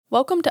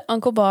Welcome to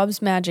Uncle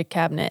Bob's Magic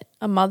Cabinet,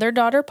 a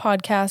mother-daughter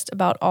podcast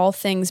about all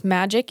things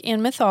magic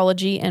and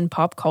mythology and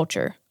pop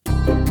culture.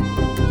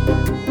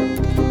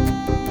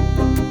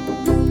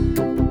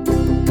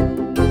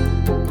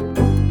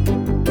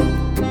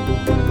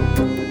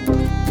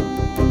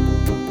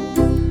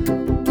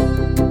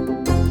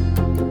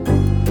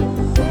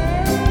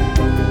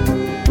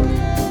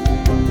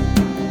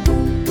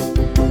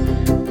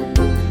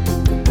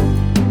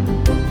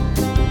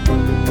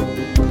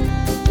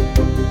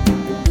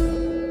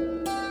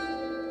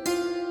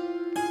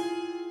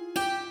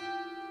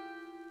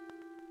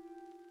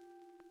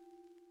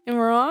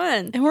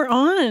 And we're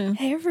on.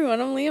 Hey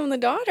everyone, I'm Liam the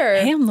daughter.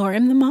 Hey, I'm Laura,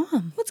 I'm the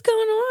mom. What's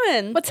going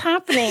on? What's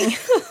happening?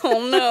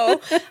 Oh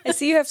no. I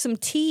see you have some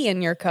tea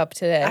in your cup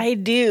today. I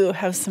do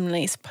have some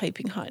nice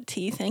piping hot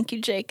tea. Thank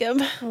you,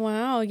 Jacob.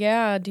 Wow,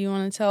 yeah. Do you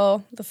want to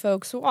tell the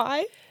folks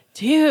why?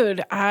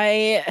 Dude,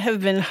 I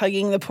have been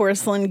hugging the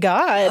porcelain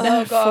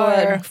god,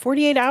 God. for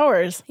 48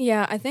 hours.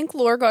 Yeah, I think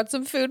Laura got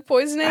some food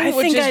poisoning, I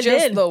which think is I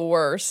just did. the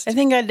worst. I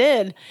think I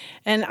did.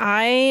 And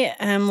I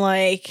am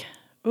like,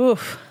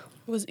 oof.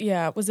 Was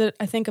it,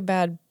 I think, a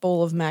bad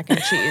bowl of mac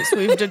and cheese,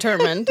 we've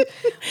determined,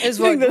 is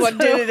what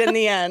did it in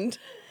the end.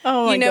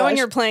 Oh my gosh. When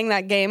you're playing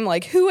that game,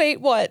 like, who ate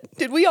what?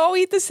 Did we all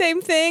eat the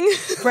same thing?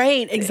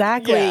 Right,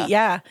 exactly. Yeah.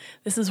 Yeah.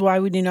 This is why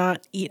we do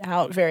not eat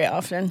out very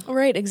often.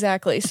 Right,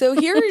 exactly. So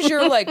here is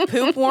your,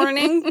 poop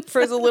warning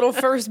for the little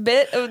first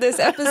bit of this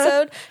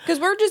episode, because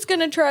we're just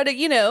going to try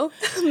to,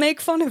 make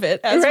fun of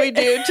it as we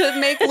do to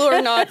make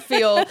Laura not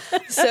feel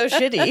so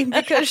shitty,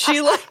 because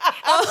she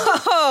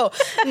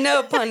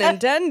no pun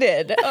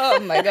intended. Oh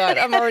my God,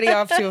 I'm already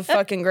off to a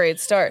fucking great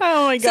start.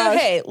 Oh my gosh. So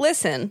hey,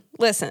 listen,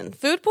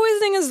 food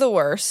poisoning is the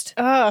worst.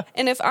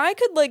 And if I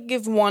could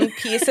give one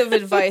piece of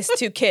advice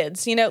to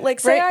kids, say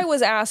Right. I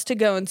was asked to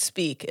go and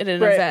speak at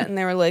an Right. event and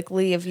they were like,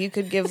 Lee, if you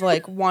could give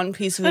one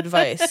piece of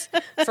advice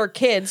for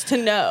kids to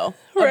know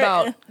Right.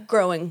 about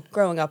growing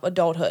up,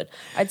 adulthood,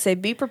 I'd say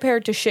be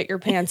prepared to shit your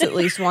pants at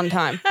least one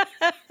time.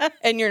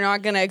 And you're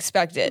not going to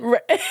expect it.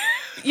 Right.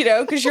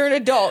 Because you're an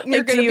adult and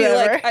you're Do going to you be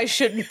ever? like, I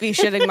shouldn't be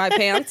shitting my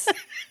pants.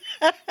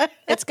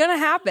 It's going to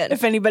happen.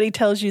 If anybody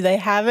tells you they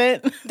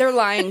haven't, They're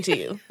lying to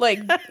you.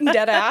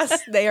 Dead ass,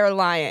 they are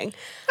lying.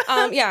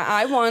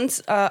 I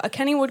once, a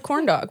Kennywood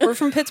corn dog. We're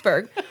from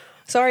Pittsburgh.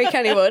 Sorry,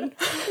 Kennywood.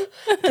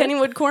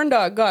 Kennywood corn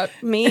dog got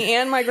me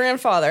and my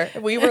grandfather.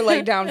 We were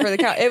laid down for the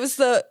count. It was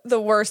the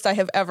worst I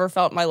have ever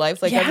felt in my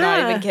life. I'm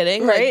not even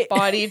kidding. Right.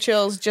 Body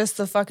chills, just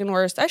the fucking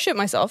worst. I shit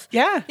myself.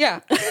 Yeah.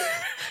 Yeah.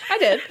 I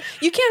did.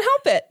 You can't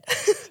help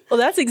it. Well,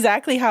 that's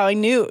exactly how I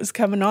knew it was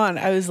coming on.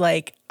 I was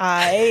like,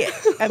 I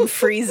am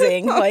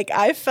freezing.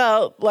 I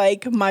felt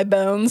like my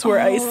bones were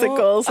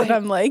icicles. And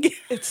I'm like,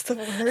 It's the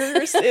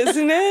worst,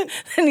 isn't it?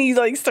 and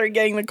you start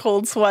getting the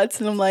cold sweats.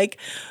 And I'm like,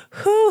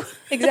 whew.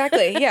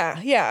 Exactly.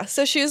 Yeah.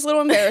 So she was a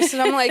little embarrassed.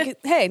 And I'm like,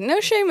 hey, no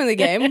shame in the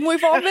game.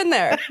 We've all been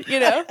there,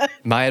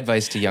 My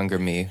advice to younger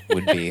me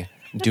would be,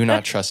 do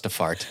not trust a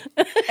fart.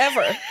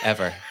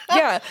 Ever.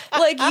 Yeah.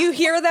 You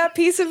hear that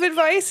piece of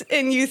advice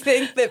and you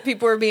think that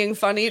people are being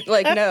funny.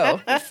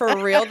 No, for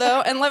real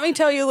though. And let me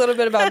tell you a little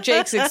bit about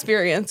Jake's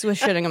experience with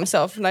shitting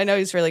himself. And I know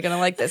he's really going to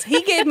like this.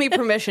 He gave me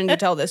permission to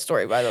tell this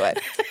story, by the way.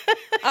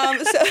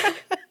 So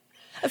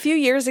a few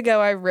years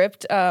ago, I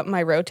ripped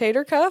my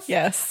rotator cuff.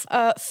 Yes.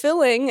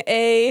 Filling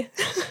a,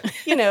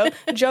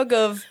 jug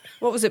of,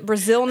 what was it,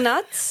 Brazil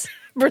nuts?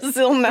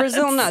 Brazil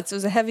nuts. It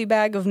was a heavy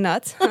bag of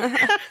nuts.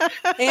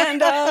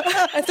 And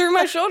I threw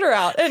my shoulder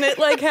out and it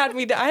had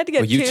me, I had to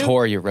get You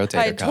tore your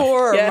rotator cuff. I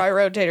tore my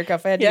rotator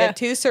cuff. I had to get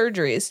 2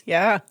 surgeries.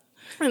 Yeah.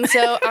 And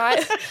so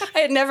I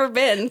had never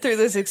been through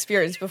this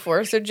experience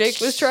before. So Jake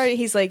was trying,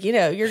 he's like,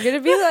 you're going to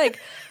be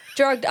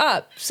drugged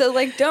up. So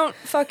don't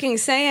fucking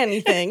say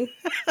anything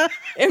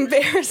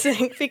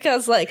embarrassing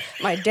because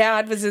my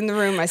dad was in the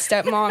room, my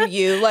stepmom,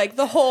 you,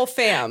 the whole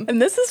fam.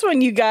 And this is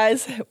when you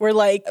guys were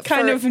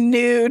kind of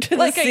new to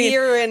the a scene.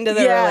 year into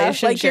the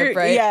relationship,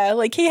 right? Yeah,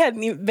 he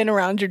hadn't even been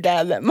around your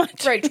dad that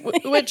much. Right,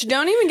 which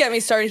don't even get me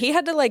started. He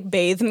had to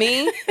bathe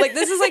me.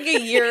 This is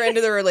a year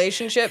into the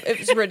relationship. It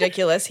was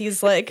ridiculous.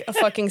 He's a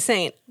fucking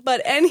saint.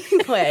 But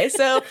anyway,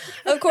 so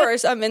of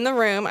course I'm in the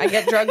room. I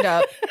get drugged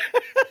up.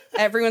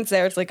 Everyone's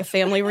there. It's a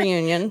family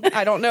reunion.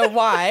 I don't know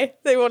why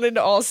they wanted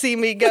to all see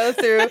me go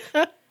through.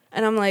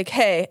 And I'm like,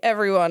 hey,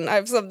 everyone, I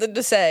have something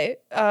to say.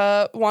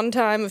 One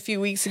time a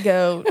few weeks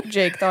ago,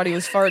 Jake thought he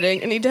was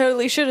farting, and he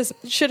totally shit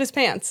his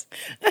pants.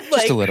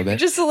 Just a little bit.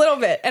 Just a little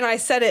bit. And I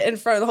said it in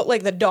front of the whole,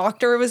 the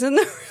doctor was in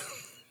the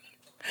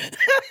room.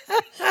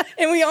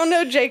 And we all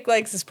know Jake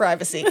likes his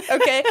privacy,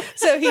 okay?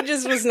 So he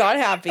just was not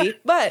happy.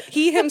 But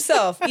he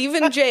himself,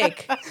 even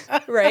Jake,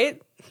 right?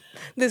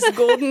 This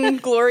golden,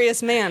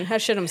 glorious man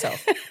has shit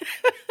himself.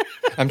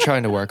 I'm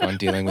trying to work on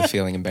dealing with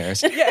feeling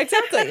embarrassed. Yeah,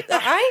 exactly.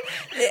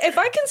 If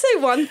I can say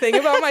one thing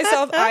about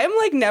myself, I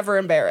am never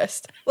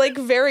embarrassed.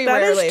 Very That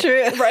rarely. is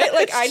true.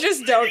 Right? I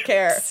just don't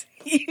care.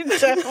 You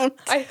don't.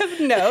 I have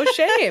no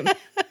shame.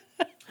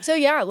 So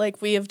yeah,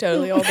 we have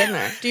totally all been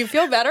there. Do you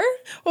feel better?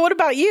 Well, what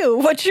about you?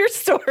 What's your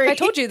story? I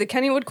told you, the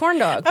Kennywood corn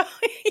dog. Oh,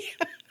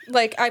 yeah.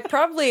 Like, I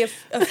probably a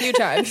few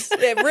times.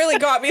 It really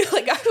got me.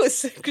 Like, I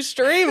was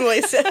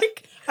extremely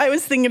sick. I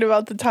was thinking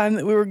about the time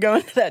that we were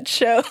going to that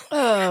show.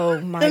 Oh,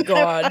 my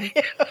God.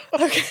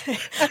 Okay.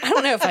 I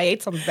don't know if I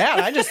ate something bad.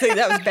 I just think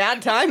that was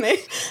bad timing.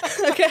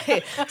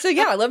 Okay. So,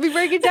 yeah, let me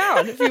break it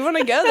down if you want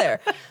to go there.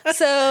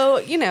 So,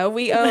 you know,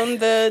 we own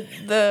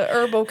the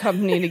herbal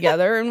company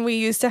together, and we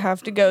used to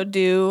have to go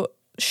do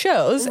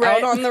shows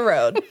out on the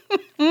road.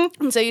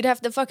 And so you'd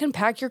have to fucking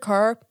pack your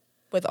car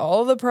with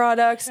all the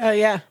products. Oh,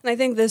 yeah. And I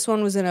think this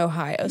one was in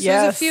Ohio. So it was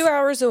Yes. a few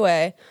hours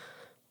away.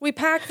 We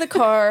packed the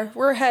car.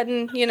 We're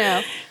heading, you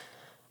know.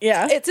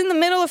 Yeah. It's in the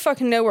middle of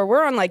fucking nowhere.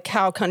 We're on like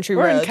cow country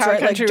We're in roads, cow right?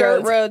 country like dirt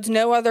roads. roads,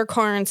 no other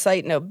car in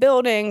sight, no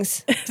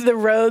buildings, The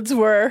roads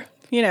were,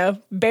 you know,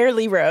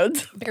 barely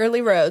roads.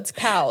 barely roads,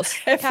 cows.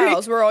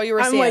 Cows were all you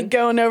were I'm seeing. like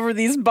going over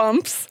these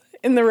bumps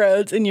in the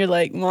roads, and you're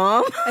like,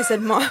 Mom? I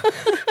said, Mom,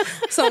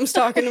 something's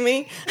talking to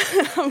me.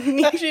 I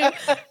need you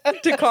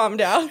to calm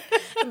down.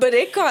 But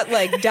it got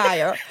like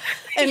dire.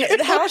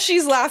 And how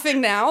she's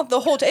laughing now, the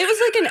whole time. It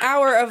was like an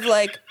hour of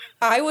like,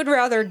 I would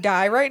rather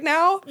die right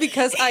now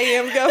because I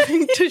am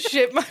going to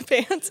shit my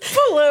pants.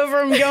 Pull over,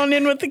 I'm going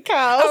in with the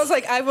cows. I was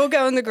like, I will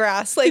go in the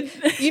grass.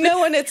 Like, you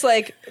know, when it's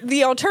like,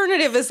 the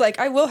alternative is like,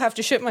 I will have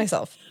to shit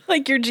myself.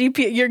 like your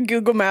your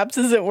Google Maps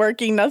isn't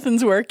working,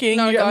 nothing's working.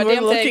 Not a We're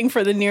goddamn looking thing.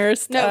 for the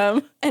nearest.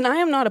 No, and I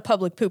am not a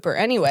public pooper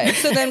anyway.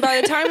 So then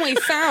by the time we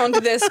found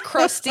this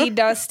crusty,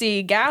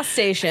 dusty gas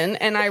station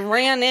and I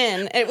ran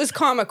in, it was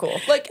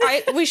comical. Like,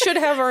 we should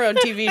have our own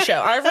TV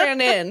show. I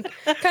ran in,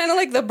 kind of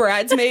like the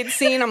bridesmaid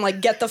scene. I'm like,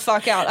 get the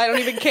fuck out. I don't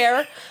even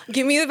care.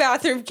 Give me the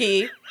bathroom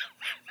key.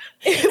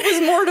 It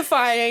was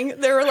mortifying.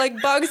 There were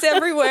like bugs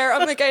everywhere.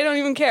 I'm like, I don't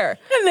even care.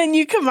 And then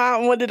you come out,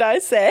 and what did I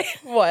say?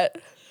 What?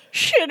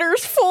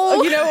 Shitter's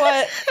full. You know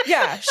what?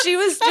 Yeah, she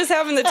was just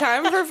having the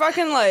time of her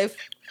fucking life.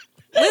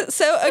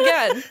 So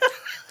again,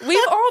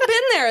 we've all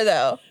been there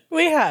though.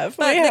 We have.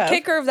 But the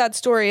kicker of that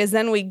story is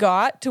then we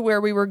got to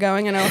where we were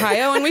going in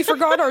Ohio and we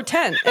forgot our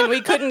tent and we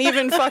couldn't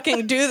even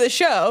fucking do the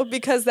show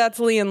because that's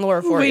Lee and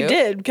Laura for you. We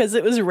did, because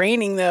it was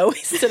raining though. We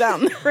stood out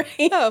in the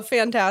rain. Oh,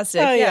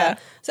 fantastic. Oh, yeah.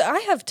 So I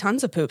have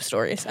tons of poop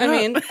stories. I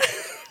mean,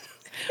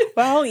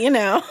 Well, you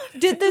know.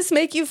 did this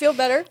make you feel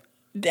better?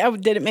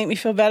 Did it make me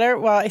feel better?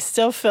 Well, I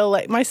still feel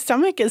like my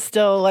stomach is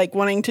still like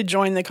wanting to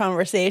join the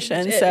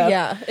conversation. So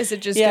Yeah. Is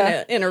it just Yeah.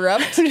 going to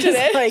interrupt I'm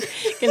today? just like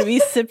going to be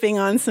sipping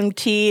on some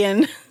tea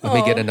and Let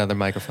me get another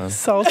microphone.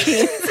 salty.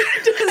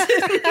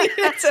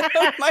 It's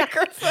a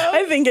microphone.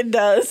 I think it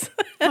does.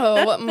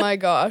 Oh my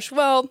gosh.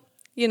 Well,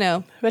 you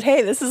know, But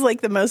hey, this is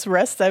like the most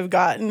rest I've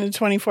gotten in a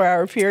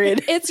 24-hour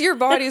period. it's your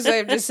body's way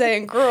of just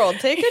saying, girl,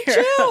 take a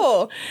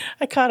chill.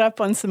 I caught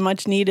up on some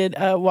much needed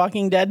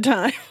Walking Dead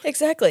time.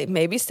 Exactly.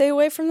 Maybe stay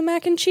away from the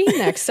mac and cheese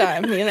next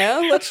time, you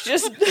know? Let's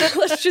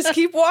just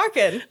keep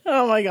walking.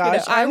 Oh my You know,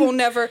 gosh. I will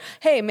never.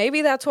 Hey,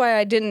 maybe that's why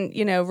I didn't,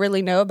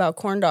 really know about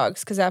corn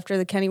dogs, because after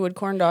the Kennywood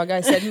corn dog,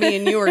 I said me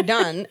and you are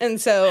done, and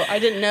so I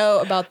didn't know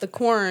about the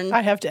corn.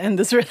 I have to end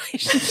this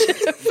relationship.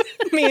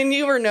 Me and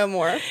you were no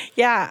more.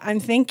 Yeah,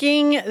 I'm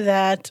thinking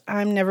that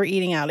I'm never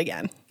eating out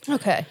again.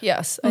 Okay.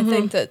 Yes, I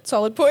think that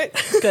solid point.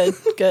 Good,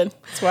 good.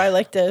 That's why I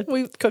like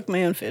to cook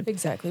my own food.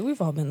 Exactly.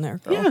 We've all been there,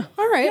 girl. Yeah.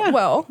 All right. Yeah.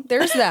 Well,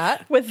 there's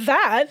that. With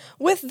that,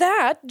 With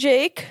that,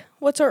 Jake,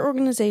 what's our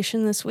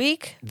organization this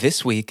week?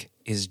 This week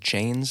is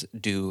Jane's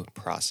Due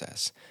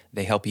Process.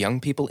 They help young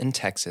people in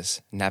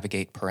Texas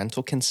navigate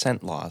parental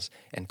consent laws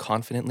and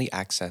confidently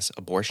access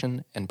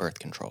abortion and birth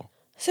control.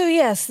 So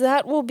yes,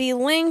 that will be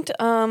linked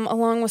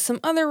along with some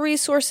other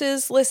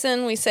resources.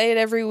 Listen, we say it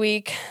every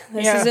week.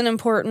 This is an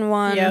important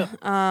one. Yep.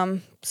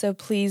 So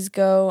please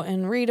go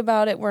and read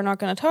about it. We're not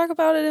going to talk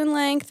about it in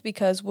length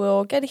because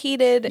we'll get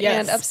heated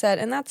and upset,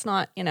 and that's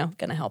not, going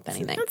to help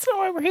anything. that's not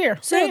why we're here.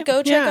 So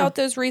go check out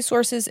those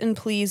resources and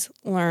please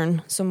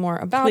learn some more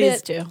about Please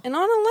it. do. And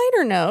on a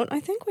lighter note, I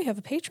think we have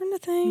a patron to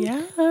thank.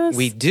 Yes.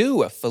 We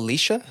do.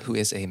 Felicia, who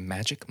is a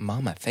magic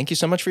mama. Thank you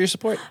so much for your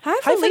support. Hi,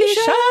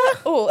 Felicia.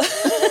 Oh,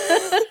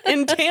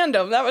 in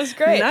tandem. That was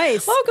great.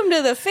 Nice. Welcome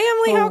to the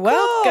family. How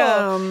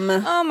Welcome.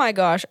 cool. Oh my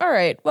gosh. All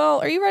right.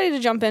 Well, are you ready to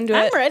jump into it?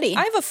 I'm ready.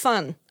 I have a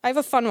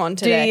fun one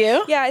today.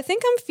 you? Yeah, I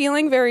think I'm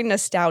feeling very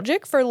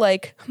nostalgic for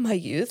like my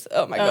youth.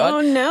 Oh my god.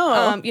 Oh, no.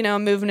 I'm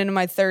moving into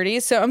my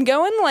 30s, so I'm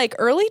going like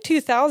early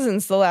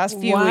 2000s the last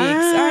few weeks.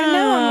 I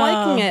know, I'm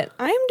liking it.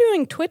 I am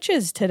doing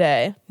Twitches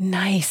today.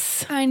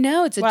 Nice. I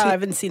know it's a Wow, I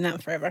haven't seen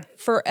that forever.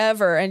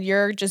 forever, and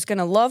you're just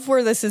gonna love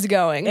where this is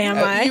going. Am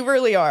I? You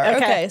really are. Okay.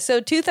 Okay, so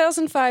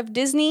 2005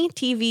 Disney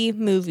TV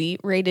movie,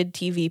 rated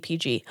TV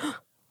PG.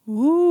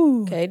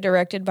 Ooh. Okay,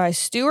 directed by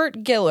Stuart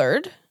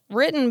Gillard,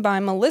 written by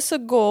Melissa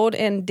Gold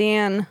and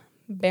Dan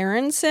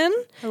Berenson,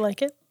 I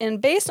like it.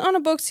 and based on a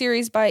book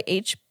series by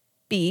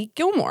H.B.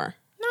 Gilmore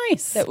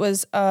Nice. that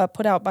was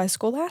put out by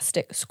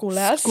Scholastic.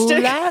 Scholastic.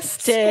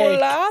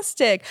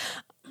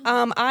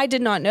 I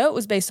did not know it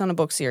was based on a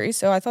book series,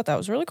 so I thought that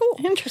was really cool.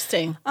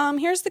 Interesting.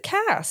 Here's the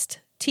cast.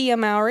 Tia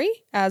Mowry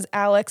as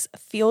Alex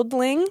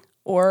Fieldling,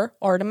 or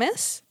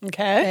Artemis.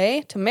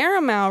 Okay.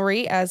 Tamara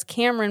Mowry as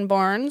Cameron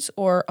Barnes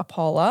or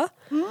Apollo.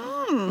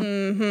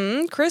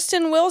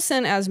 Kristen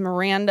Wilson as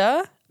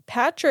Miranda.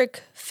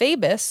 Patrick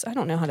Fabus, I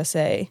don't know how to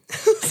say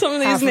some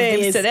of these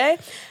names today,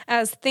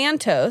 as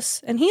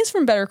Thantos, and he's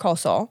from Better Call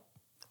Saul.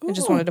 I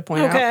just wanted to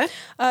point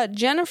out.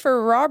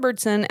 Jennifer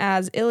Robertson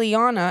as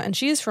Ileana, and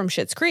she's from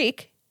Schitt's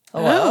Creek.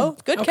 Hello.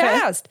 Good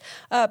cast.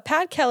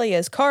 Pat Kelly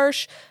as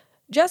Karsh.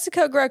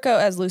 Jessica Greco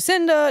as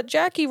Lucinda,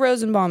 Jackie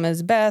Rosenbaum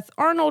as Beth,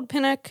 Arnold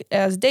Pinnock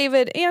as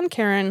David, and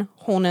Karen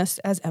Holness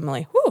as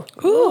Emily. Whew.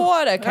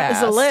 What a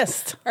cast. That is a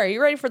list. All right,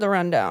 you ready for the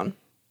rundown?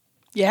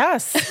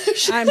 Yes.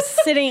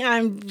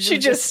 She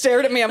just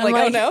stared at me. I'm like,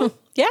 oh no.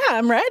 Yeah,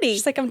 I'm ready.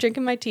 She's like, I'm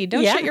drinking my tea.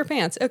 Don't shit your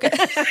pants. Okay.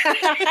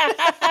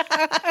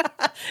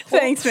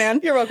 Thanks,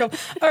 man. You're welcome.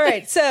 All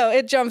right. So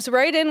it jumps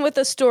right in with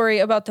a story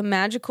about the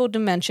magical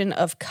dimension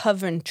of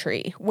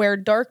Coventry, where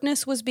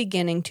darkness was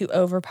beginning to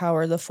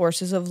overpower the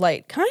forces of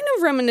light. Kind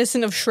of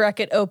reminiscent of Shrek.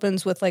 It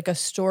opens with like a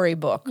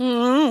storybook.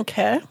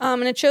 Okay.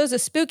 And it shows a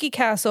spooky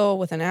castle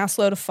with an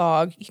assload of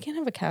fog. You can't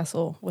have a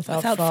castle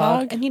without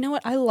fog. And you know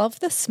what? I love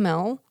the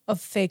smell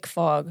of fake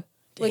fog.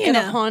 Like in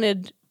a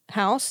haunted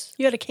house.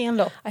 You had a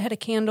candle. I had a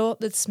candle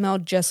that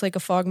smelled just like a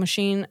fog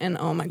machine, and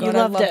oh my god,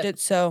 I loved it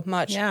so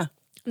much. Yeah.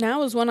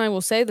 Now is when I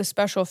will say the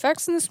special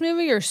effects in this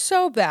movie are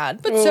so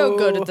bad, but so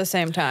good at the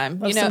same time.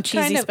 Love some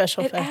cheesy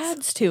special effects. effects. It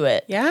adds to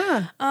it.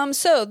 Yeah.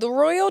 So the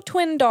royal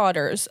twin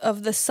daughters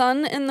of the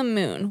sun and the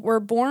moon were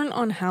born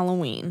on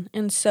Halloween,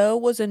 and so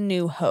was a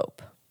new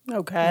hope.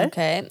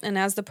 Okay. And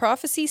as the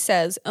prophecy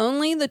says,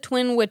 only the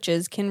twin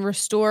witches can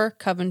restore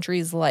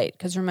Coventry's light,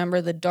 because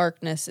remember, the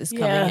darkness is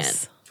coming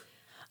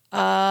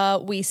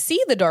in. We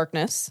see the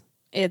darkness.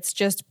 It's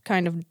just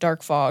kind of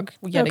dark fog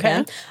yet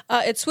again.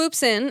 It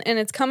swoops in, and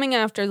it's coming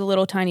after the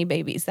little tiny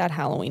babies that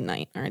Halloween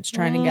night, or it's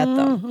trying to get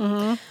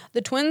them.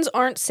 The twins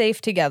aren't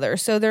safe together,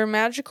 so their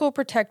magical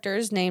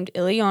protectors named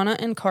Ileana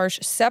and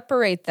Karsh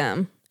separate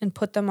them and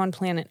put them on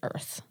planet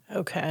Earth.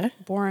 Okay.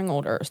 Boring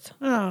old Earth.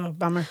 Oh,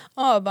 bummer.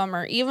 Oh,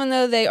 bummer. Even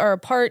though they are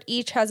apart,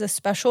 each has a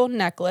special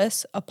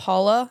necklace,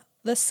 Apollo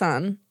the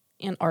sun,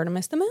 and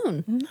Artemis the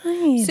moon.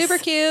 Nice. Super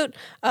cute.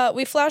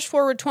 We flash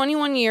forward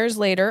 21 years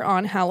later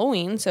on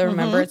Halloween. So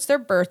remember, it's their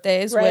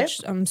birthdays,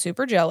 which I'm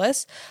super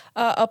jealous.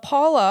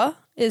 Apollo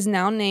is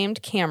now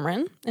named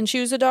Cameron, and she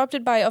was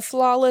adopted by a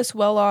flawless,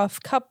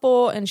 well-off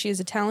couple, and she is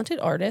a talented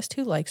artist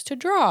who likes to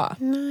draw.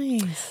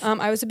 Nice.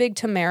 I was a big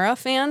Tamara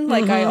fan.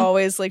 Like, I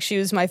always, like, she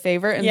was my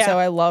favorite, and so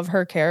I love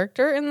her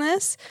character in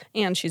this,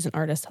 and she's an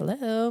artist.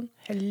 Hello.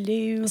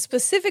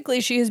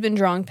 Specifically, she has been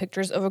drawing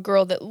pictures of a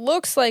girl that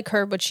looks like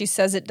her, but she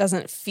says it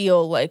doesn't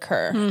feel like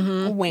her.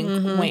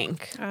 Wink,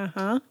 wink.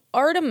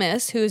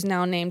 Artemis, who is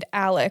now named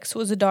Alex,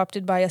 was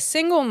adopted by a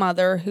single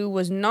mother who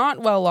was not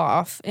well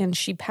off, and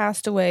she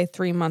passed away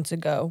 3 months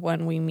ago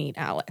when we meet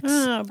Alex.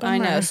 Oh, I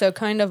know, so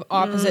kind of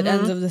opposite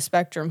ends of the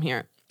spectrum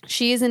here.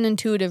 She is an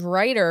intuitive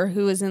writer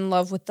who is in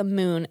love with the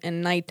moon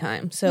and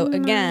nighttime. So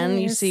again,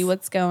 you see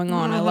what's going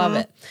on. I love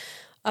it.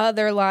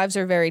 Their lives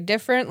are very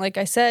different. Like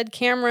I said,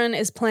 Cameron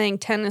is playing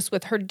tennis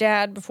with her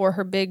dad before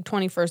her big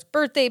 21st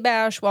birthday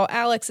bash, while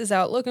Alex is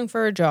out looking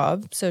for a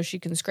job so she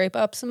can scrape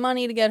up some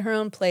money to get her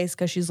own place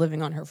because she's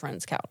living on her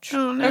friend's couch.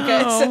 Oh, no.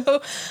 Okay,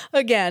 so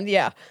again,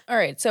 All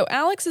right, so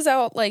Alex is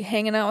out like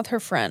hanging out with her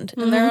friend,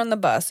 and they're on the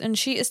bus, and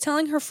she is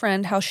telling her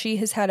friend how she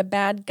has had a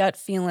bad gut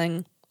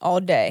feeling all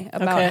day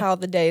about how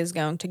the day is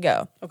going to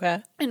go.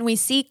 Okay. And we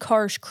see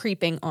Karsh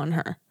creeping on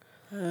her.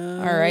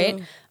 All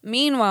right.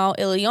 Meanwhile,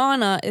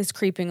 Ileana is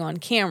creeping on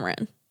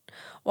Cameron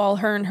while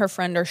her and her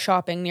friend are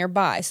shopping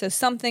nearby. So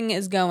something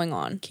is going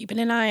on. Keeping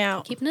an eye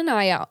out.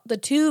 The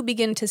two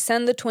begin to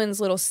send the twins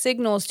little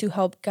signals to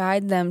help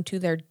guide them to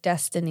their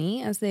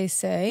destiny, as they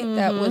say.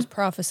 That was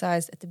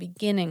prophesized at the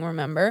beginning,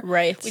 remember?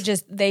 Right.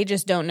 They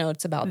just don't know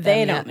it's about them They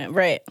yet. don't know.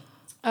 Right.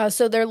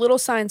 So their little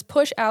signs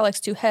push Alex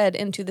to head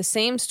into the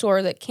same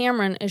store that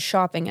Cameron is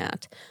shopping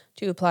at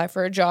to apply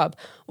for a job,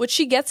 which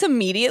she gets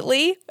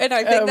immediately. And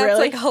I think that's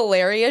like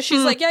hilarious.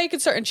 She's like, yeah, you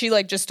can start. And she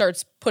like just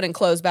starts putting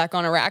clothes back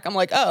on a rack. I'm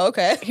like, oh,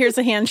 okay. Here's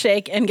a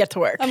handshake and get to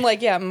work. I'm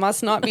like, yeah,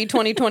 must not be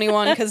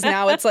 2021 because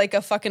now it's like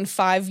a fucking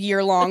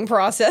 5-year-long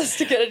process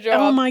to get a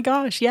job. Oh my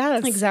gosh,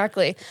 yes.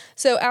 Exactly.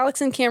 So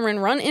Alex and Cameron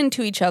run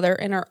into each other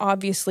and are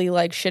obviously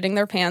like shitting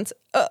their pants.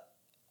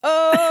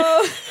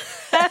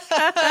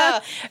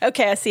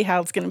 Okay, I see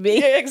how it's going to be.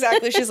 Yeah,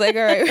 exactly. She's like,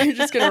 all right, we're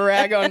just going to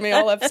rag on me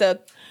all episode.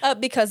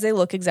 Because they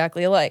look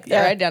exactly alike.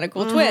 They're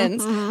identical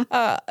twins.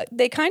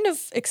 They kind of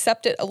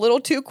accept it a little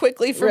too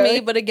quickly for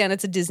me, but again,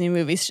 it's a Disney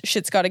movie.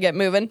 Shit's got to get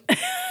moving.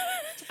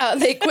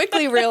 They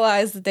quickly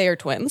realize that they are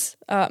twins.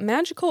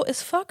 Magical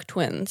as fuck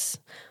twins.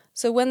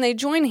 So when they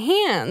join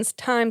hands,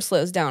 time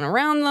slows down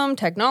around them.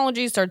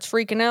 Technology starts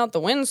freaking out.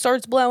 The wind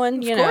starts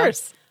blowing. Of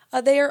course.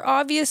 They are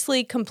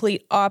obviously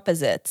complete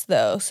opposites,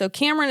 though. So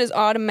Cameron is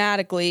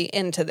automatically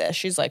into this.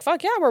 She's like,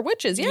 fuck yeah, we're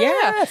witches. Yeah.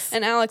 Yes.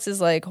 And Alex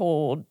is like,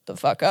 hold the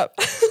fuck up.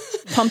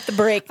 Pump the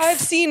brakes. I've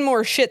seen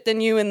more shit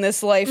than you in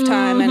this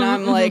lifetime, and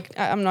I'm like,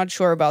 I'm not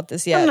sure about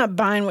this yet. I'm not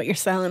buying what you're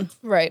selling.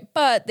 Right.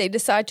 But they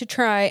decide to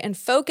try and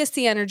focus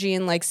the energy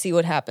and like see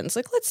what happens.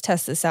 Like, let's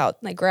test this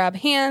out. They grab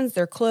hands,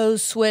 their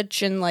clothes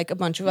switch, and like a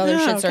bunch of other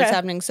shit starts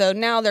happening. So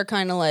now they're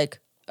kind of like,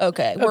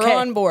 okay, we're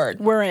on board.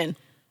 We're in.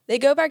 They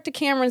go back to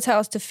Cameron's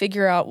house to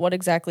figure out what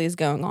exactly is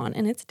going on.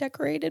 And it's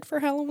decorated for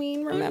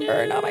Halloween, remember?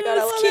 And oh my God,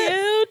 I love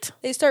it.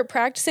 They start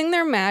practicing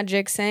their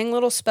magic, saying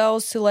little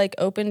spells to like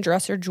open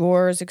dresser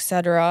drawers,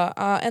 etc.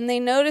 And they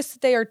notice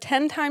that they are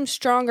 10 times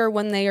stronger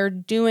when they are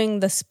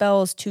doing the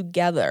spells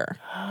together.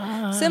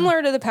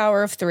 Similar to the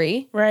power of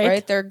 3.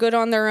 Right? They're good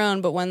on their own,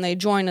 but when they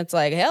join, it's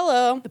like,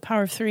 hello. The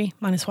power of 3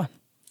 minus 1.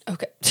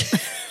 Okay.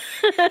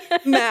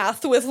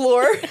 Math with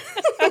lore.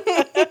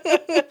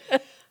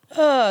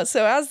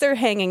 So as they're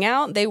hanging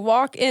out, they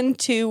walk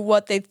into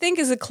what they think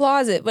is a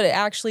closet, but it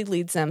actually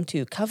leads them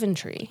to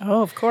Coventry.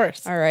 Oh, of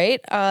course. All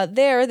right.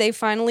 There, they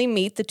finally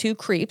meet the 2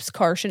 creeps,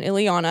 Karsh and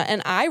Ileana.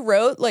 And I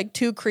wrote like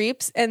 2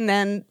 creeps, and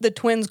then the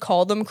twins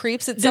called them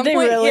creeps at some point.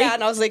 Really? Yeah,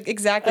 and I was like,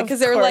 exactly, because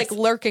they're like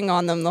lurking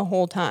on them the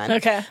whole time.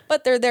 Okay.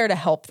 But they're there to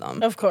help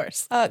them. Of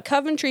course.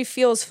 Coventry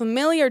feels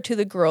familiar to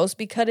the girls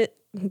because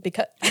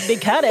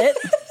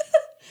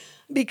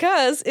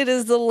it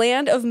is the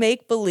land of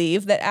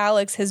make-believe that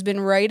Alex has been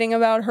writing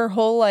about her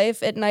whole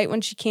life at night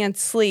when she can't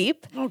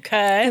sleep.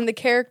 Okay. And the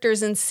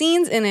characters and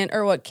scenes in it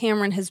are what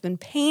Cameron has been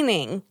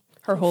painting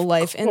her whole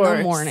life in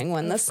the morning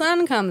when the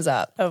sun comes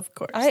up. Of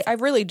course. I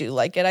really do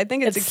like it. I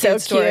think it's a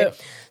cute story.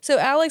 Cute. So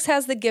Alex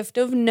has the gift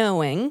of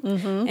knowing,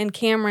 and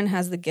Cameron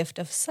has the gift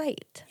of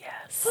sight.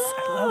 Yes,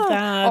 I love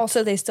that.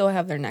 Also, they still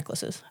have their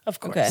necklaces.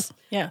 Of course. Okay.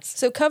 Yes.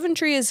 So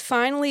Coventry is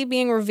finally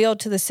being revealed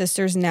to the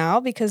sisters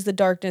now because the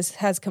darkness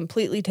has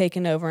completely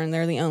taken over and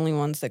they're the only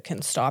ones that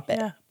can stop it.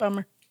 Yeah,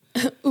 bummer.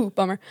 Ooh,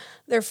 bummer.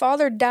 Their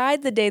father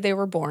died the day they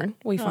were born,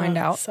 we find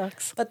out.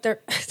 Sucks. But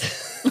their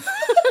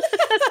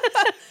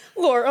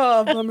Lord,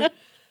 bummer.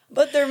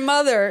 But their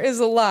mother is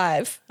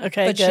alive.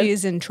 Okay, but good. she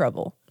is in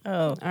trouble.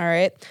 Oh. All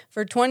right.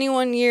 For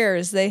 21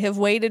 years, they have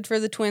waited for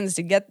the twins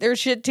to get their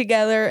shit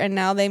together, and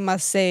now they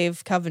must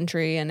save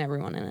Coventry and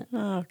everyone in it.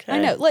 Okay. I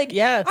know. Like,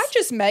 yes. I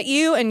just met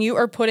you, and you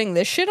are putting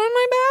this shit on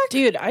my back?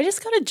 Dude, I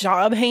just got a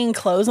job hanging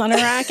clothes on a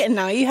rack, and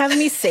now you have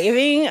me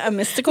saving a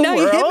mystical now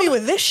world? You hit me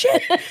with this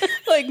shit?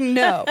 Like,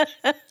 no.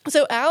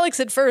 So Alex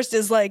at first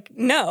is like,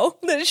 no.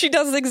 That she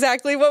does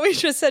exactly what we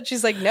just said.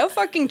 She's like, no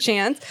fucking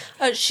chance.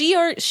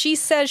 She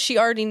says she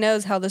already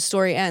knows how the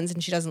story ends,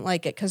 and she doesn't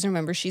like it, because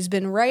remember, she's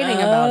been writing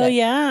about it. Oh,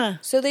 yeah.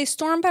 So they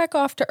storm back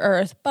off to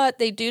Earth, but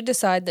they do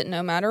decide that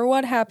no matter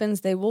what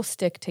happens, they will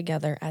stick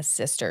together as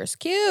sisters.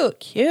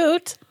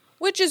 Cute.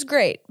 Which is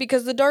great,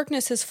 because the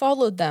darkness has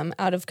followed them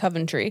out of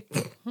Coventry.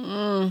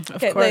 Of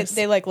course.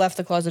 They like left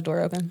the closet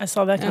door open. I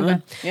saw that coming.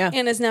 Okay. Yeah.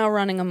 And is now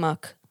running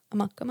amok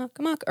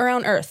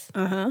around Earth.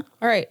 Uh-huh.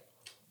 All right.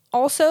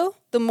 Also,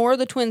 the more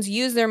the twins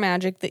use their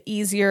magic, the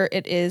easier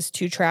it is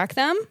to track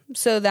them.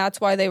 So that's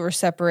why they were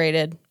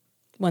separated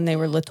when they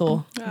were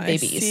little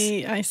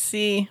babies. I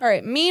see. All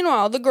right.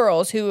 Meanwhile, the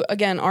girls, who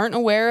again aren't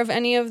aware of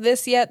any of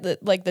this yet,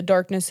 that like the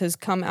darkness has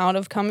come out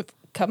of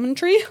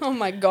Coventry. Oh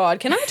my God!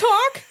 Can I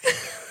talk?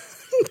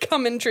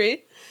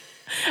 Coventry.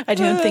 I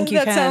don't think you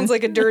that can. That sounds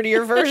like a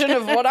dirtier version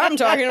of what I'm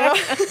talking about.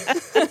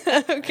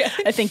 Okay.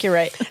 I think you're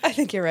right. I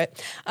think you're right.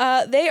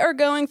 They are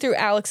going through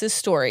Alex's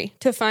story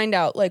to find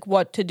out like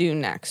what to do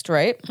next,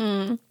 right?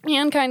 And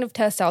kind of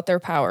test out their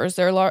powers.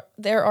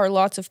 There are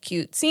lots of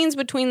cute scenes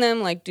between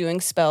them, like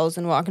doing spells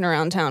and walking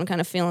around town,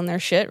 kind of feeling their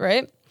shit,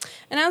 right?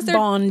 And as they're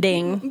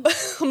bonding.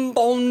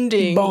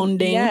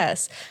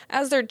 Yes.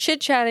 As they're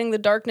chit-chatting, the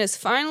darkness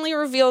finally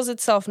reveals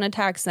itself and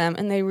attacks them,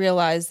 and they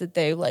realize that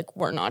they like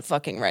were not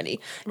fucking ready.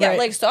 Yeah, Right.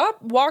 like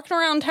stop walking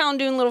around town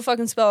doing little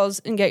fucking spells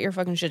and get your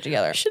fucking shit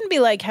together. Shouldn't be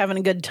like having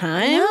a good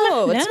time.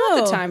 No, it's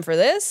not the time for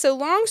this. So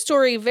long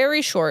story,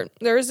 very short.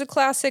 There is a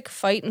classic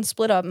fight and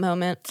split up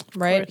moment,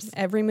 right? course.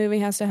 Every movie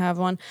has to have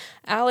one.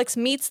 Alex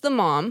meets the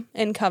mom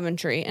in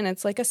Coventry, and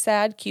it's like a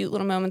sad, cute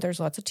little moment. There's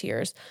lots of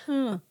tears.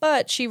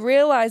 But she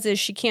realizes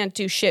she can't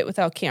do shit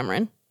without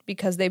Cameron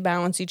because they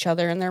balance each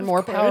other and they're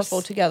more course.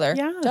 powerful together.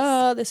 Yes.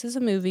 Duh, this is a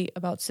movie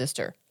about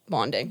sister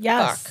bonding.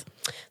 Yes. Fuck.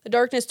 The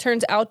darkness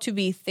turns out to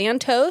be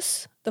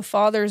Thantos, the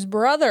father's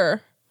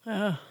brother,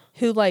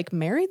 who like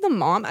married the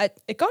mom.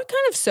 It got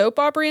kind of soap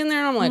opera in there,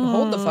 and I'm like,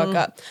 hold the fuck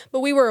up.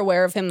 But we were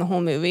aware of him the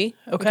whole movie.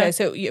 Okay.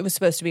 So it was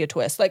supposed to be a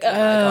twist. Like, oh my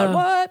God,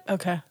 what?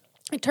 Okay.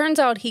 It turns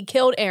out he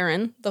killed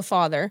Aaron, the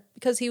father,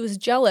 because he was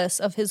jealous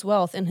of his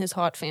wealth and his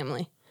hot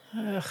family.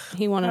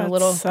 He wanted a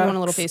little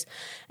piece.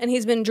 And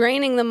he's been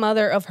draining the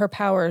mother of her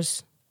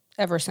powers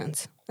ever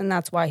since. And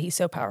that's why he's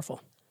so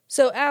powerful.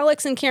 So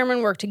Alex and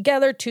Cameron work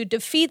together to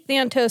defeat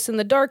Thantos in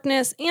the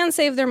darkness and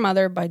save their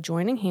mother by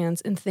joining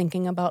hands and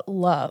thinking about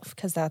love,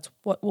 because that's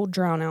what will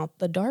drown out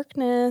the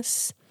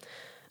darkness.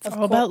 It's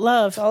all about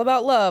love. It's all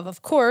about love.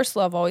 Of course,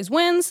 love always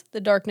wins.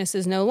 The darkness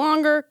is no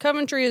longer.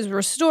 Coventry is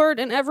restored,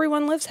 and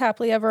everyone lives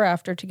happily ever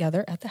after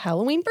together at the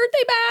Halloween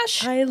birthday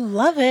bash. I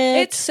love it.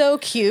 It's so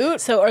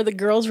cute. So are the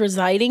girls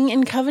residing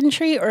in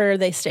Coventry or are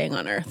they staying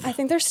on Earth? I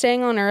think they're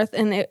staying on Earth,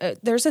 and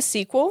there's a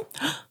sequel,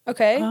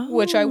 okay,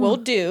 which I will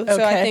do.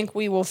 So I think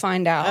we will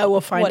find out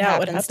we'll find what out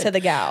what happens to happened. the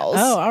gals.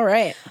 Oh, all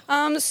right.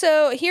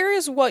 So here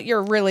is what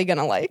you're really going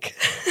to like.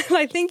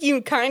 I think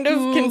you kind of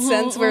can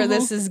sense where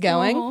this is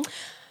going.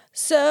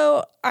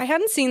 So I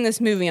hadn't seen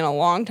this movie in a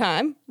long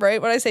time,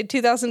 right? When I say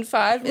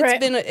 2005, it's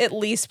been at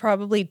least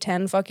probably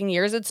 10 fucking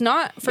years. It's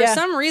not, for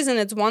some reason,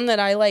 it's one that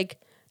I like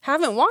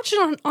haven't watched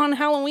it on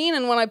Halloween.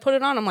 And when I put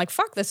it on, I'm like,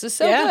 fuck, this is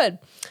so good.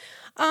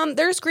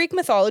 There's Greek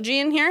mythology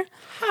in here.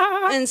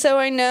 And so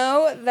I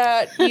know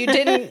that you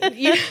didn't...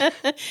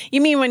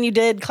 You mean when you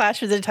did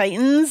Clash of the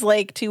Titans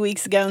like 2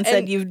 weeks ago and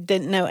said you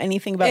didn't know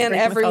anything about and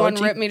Greek everyone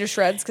mythology? ripped me to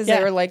shreds because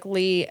they were like,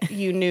 Lee,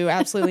 you knew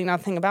absolutely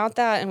nothing about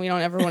that, and we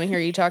don't ever want to hear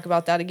you talk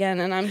about that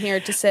again. And I'm here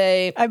to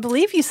say... I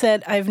believe you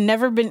said, I've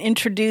never been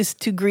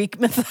introduced to Greek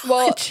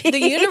mythology. Well,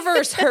 the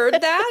universe heard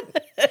that.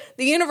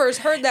 The universe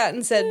heard that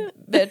and said,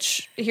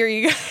 bitch, here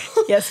you go.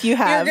 Yes, you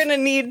have. You're going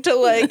to need to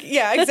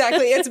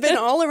exactly. It's been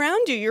all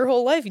around you your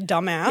whole life, you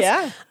dumbass.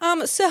 Yeah.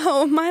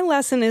 So my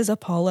lesson is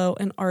Apollo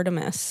and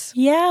Artemis.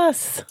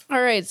 Yes.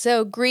 All right.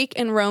 So Greek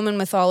and Roman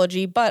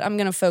mythology, but I'm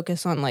going to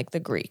focus on like the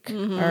Greek. All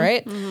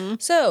right.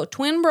 So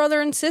twin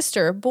brother and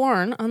sister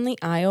born on the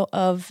Isle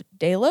of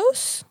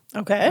Delos.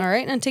 Okay. All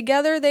right. And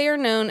together they are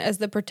known as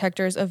the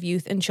protectors of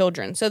youth and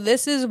children. So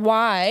this is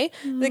why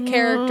the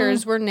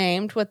characters were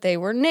named what they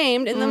were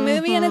named in the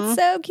movie. And it's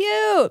so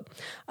cute.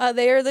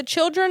 They are the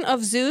children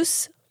of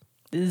Zeus.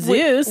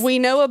 We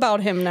know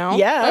about him now.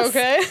 Yes.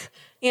 Okay.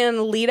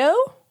 And Leto.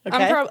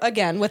 Okay.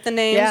 Again, with the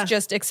names,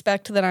 just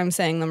expect that I'm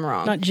saying them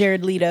wrong. Not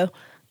Jared Leto.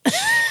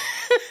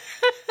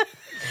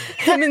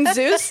 Him and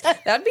Zeus,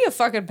 that'd be a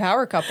fucking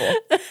power couple.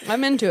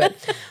 I'm into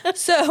it.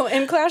 So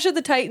in Clash of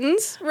the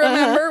Titans,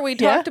 remember we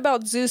talked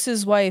about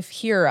Zeus's wife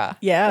Hera.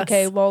 Yes.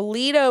 Okay. Well,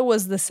 Leto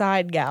was the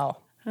side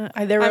gal.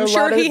 There were, I'm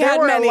sure he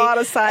had many. a lot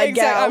of side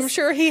gals. I'm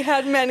sure he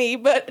had many,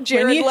 but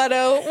Jared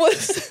Leto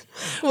was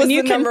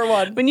the number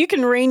one. When you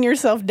can rain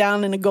yourself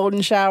down in a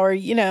golden shower,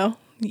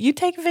 you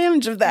take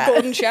advantage of that.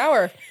 Golden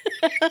shower.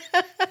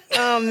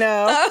 Oh,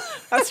 no.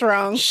 That's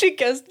wrong. She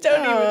goes,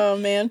 don't even. Oh,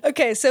 man.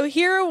 Okay, so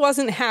Hera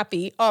wasn't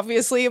happy,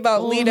 obviously,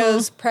 about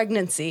Leto's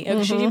pregnancy.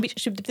 Oh,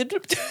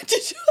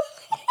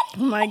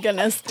 my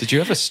goodness. Did you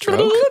have a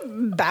stroke?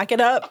 Back it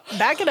up.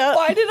 Back it up.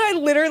 Why did I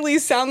literally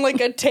sound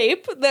like a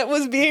tape that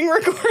was being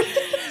recorded?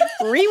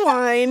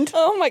 Rewind.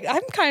 Oh my,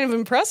 I'm kind of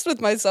impressed with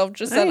myself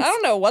just then. I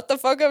don't know what the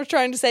fuck I was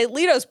trying to say.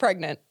 Leto's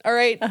pregnant. All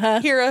right.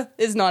 Hera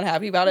is not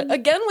happy about it.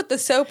 Again with the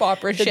soap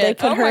opera shit. Did they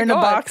put her in a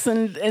box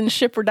and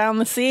ship her down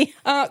the sea?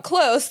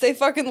 Close. They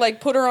fucking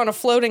put her on a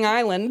floating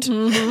island.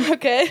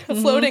 Okay. A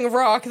floating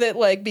rock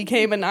that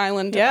became an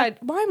island. Yeah.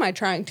 Why am I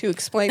trying to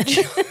explain?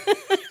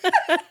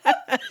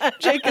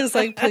 Jake is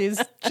like, please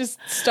just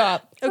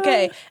stop.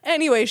 Okay.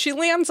 Anyway, she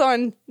lands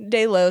on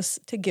Delos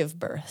to give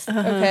birth.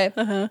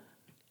 Okay.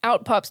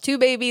 Out pops two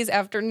babies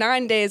after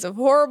 9 days of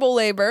horrible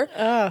labor.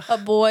 A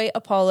boy,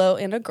 Apollo,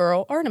 and a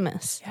girl,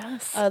 Artemis.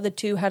 Yes. The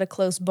two had a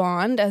close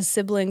bond, as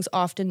siblings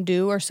often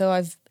do, or so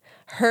I've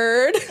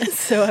heard.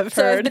 So I've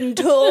So I've heard. been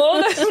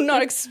told. I've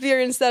not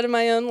experienced that in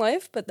my own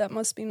life, but that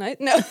must be nice.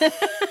 No.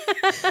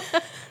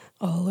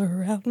 All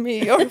around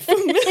me are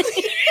familiar.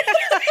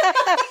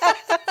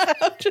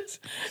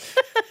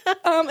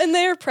 And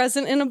they are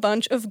present in a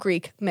bunch of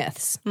Greek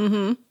myths.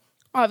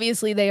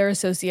 Obviously, they are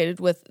associated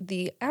with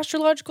the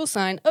astrological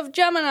sign of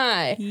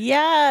Gemini.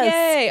 Yes.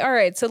 Yay. All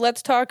right, so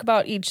let's talk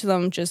about each of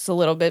them just a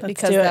little bit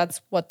because do it.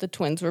 that's what the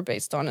twins were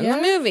based on in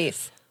the movie.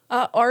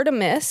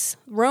 Artemis,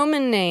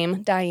 Roman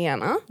name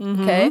Diana,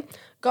 okay?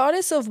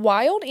 Goddess of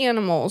wild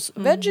animals,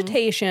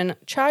 vegetation,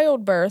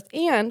 childbirth,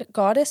 and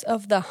goddess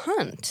of the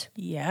hunt.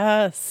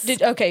 Yes.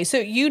 Okay, so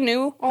you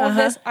knew all of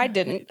this? I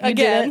didn't. You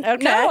Again, didn't?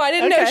 Okay. no, I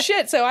didn't know Okay.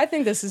 shit, so I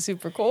think this is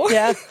super cool.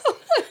 Yeah.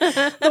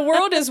 The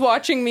world is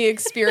watching me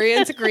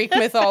experience Greek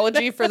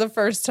mythology for the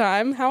first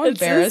time. How This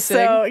is embarrassing.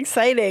 so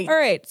exciting. All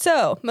right,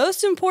 so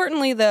most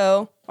importantly,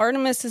 though,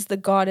 Artemis is the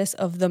goddess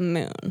of the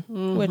moon,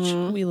 which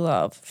we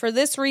love. For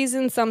this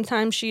reason,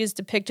 sometimes she is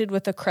depicted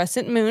with a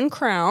crescent moon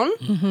crown.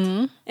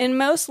 In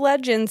most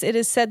legends, it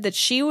is said that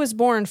she was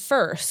born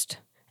first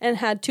and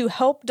had to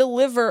help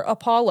deliver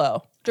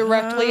Apollo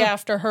directly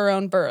after her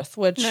own birth,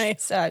 which,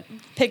 Nice.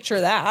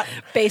 Picture that.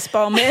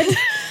 Baseball mid.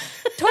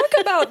 Talk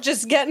about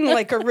just getting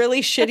a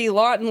really shitty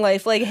lot in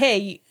life. Like,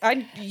 hey,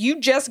 you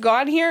just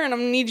got here and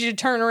I'm gonna need you to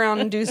turn around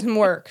and do some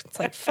work. It's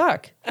like,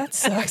 fuck, that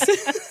sucks.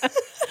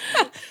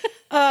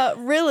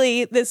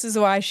 Really, this is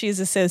why she's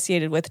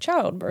associated with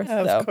childbirth,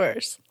 though. Of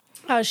course.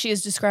 She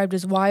is described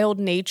as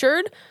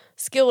wild-natured,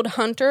 skilled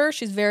hunter.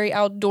 She's very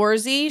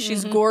outdoorsy.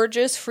 She's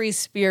gorgeous,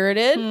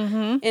 free-spirited,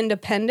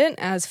 independent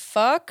as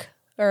fuck.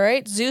 All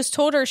right. Zeus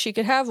told her she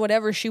could have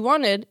whatever she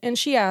wanted, and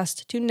she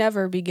asked to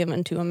never be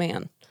given to a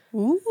man.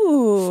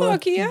 Ooh.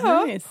 Fuck yeah.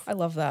 Nice. I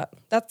love that.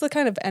 That's the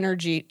kind of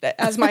energy that,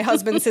 as my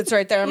husband sits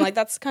right there, I'm like,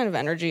 that's the kind of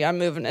energy I'm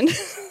moving in.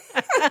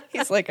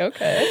 He's like,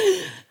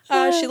 okay.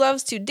 She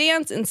loves to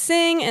dance and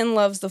sing and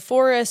loves the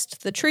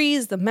forest, the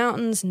trees, the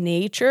mountains,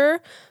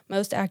 nature.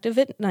 Most active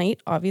at night,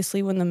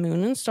 obviously, when the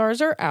moon and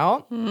stars are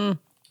out.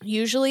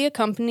 Usually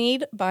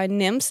accompanied by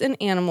nymphs and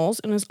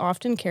animals, and is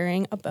often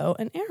carrying a bow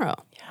and arrow.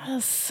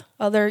 Yes.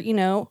 Other,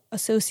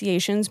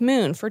 associations: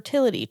 moon,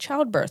 fertility,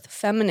 childbirth,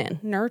 feminine,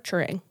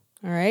 nurturing.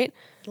 All right.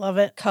 Love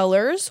it.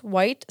 Colors: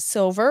 white,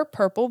 silver,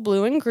 purple,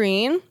 blue, and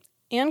green.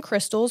 And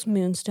crystals: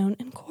 moonstone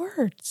and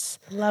quartz.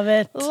 Love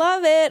it.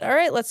 Love it. All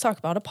right, let's talk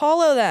about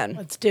Apollo then.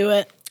 Let's do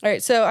it. All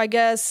right, so I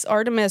guess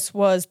Artemis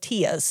was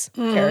Tia's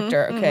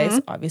character. Okay,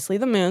 so obviously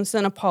the moon, so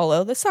then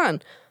Apollo, the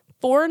sun.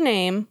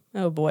 Forename,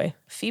 oh boy,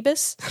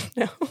 Phoebus?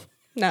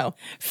 No.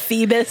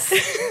 Phoebus.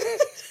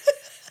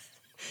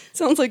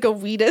 Sounds like a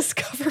Wheatus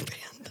cover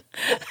band.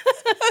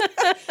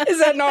 Is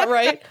that not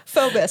right?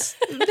 Phobos.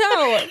 No.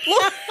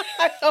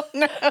 I don't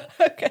know.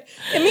 Okay.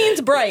 It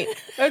means bright.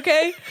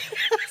 Okay?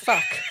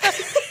 Fuck.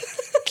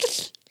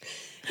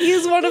 He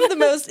is one of the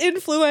most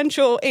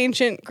influential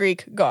ancient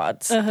Greek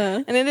gods.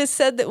 And it is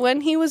said that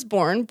when he was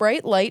born,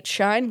 bright light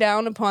shined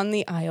down upon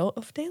the Isle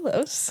of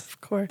Delos.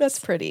 Of course. That's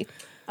pretty.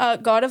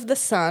 God of the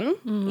sun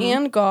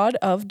and God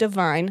of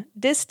divine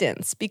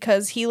distance,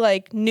 because he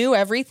knew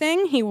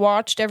everything. He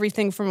watched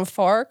everything from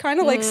afar, kind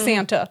of like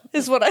Santa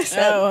is what I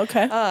said. Oh,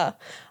 okay.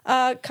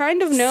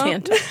 Kind of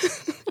known. Santa.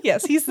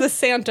 Yes, he's the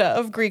Santa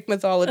of Greek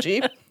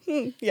mythology.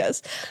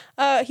 Yes.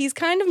 He's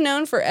kind of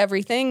known for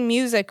everything: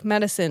 music,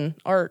 medicine,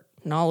 art,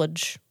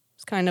 knowledge.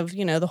 It's kind of,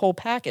 the whole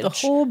package. The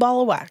whole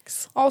ball of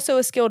wax. Also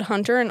a skilled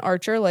hunter and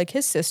archer like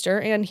his sister,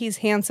 and he's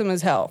handsome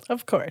as hell.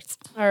 Of course.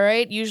 All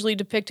right, usually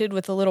depicted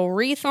with a little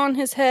wreath on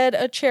his head,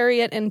 a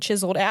chariot, and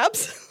chiseled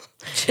abs.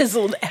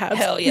 Chiseled abs.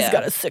 Hell yeah. He's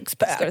got a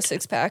six-pack. He's got a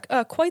six-pack.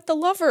 Quite the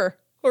lover,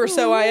 or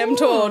so I am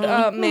told.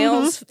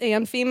 Males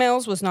and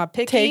females, was not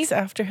picky. Takes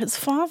after his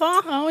father.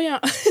 Oh, yeah.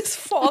 His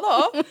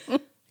father.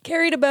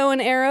 Carried a bow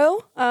and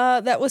arrow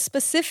that was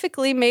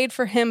specifically made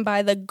for him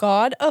by the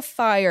god of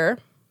fire.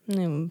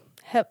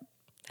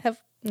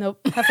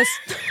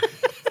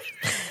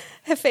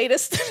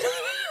 Hephaestus.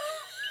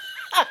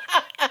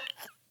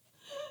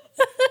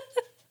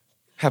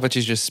 How about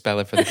you just spell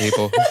it for the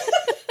people?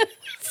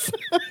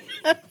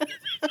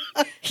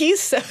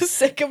 He's so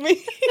sick of me.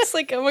 He's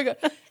like, oh my God.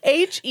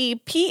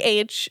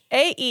 Hephaestus.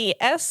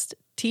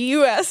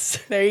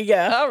 There you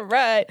go. All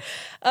right.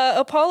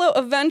 Apollo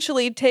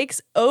eventually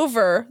takes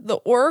over the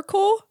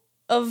oracle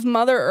of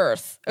Mother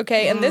Earth.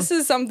 Okay. And this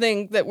is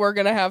something that we're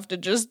going to have to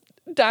just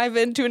dive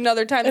into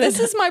another time. This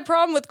is my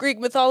problem with Greek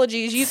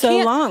mythology is you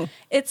can't.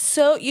 It's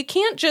so, you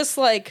can't just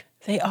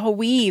they all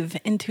weave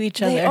into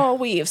each other. They all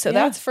weave. So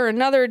that's for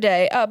another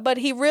day. But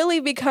he really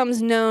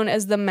becomes known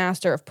as the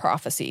master of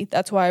prophecy.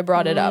 That's why I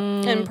brought it up.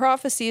 And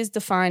prophecy is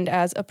defined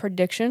as a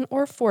prediction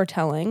or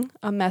foretelling,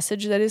 a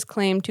message that is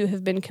claimed to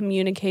have been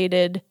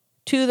communicated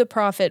to the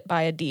prophet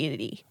by a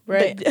deity.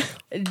 Right.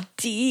 A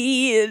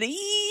deity.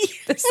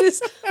 This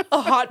is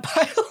a hot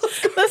pile.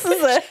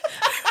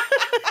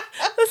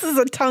 This is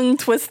a tongue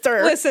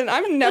twister. Listen,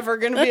 I'm never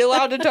going to be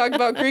allowed to talk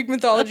about Greek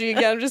mythology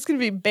again. I'm just going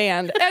to be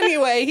banned.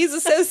 Anyway, he's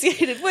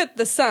associated with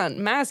the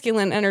sun,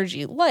 masculine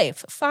energy,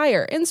 life,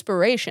 fire,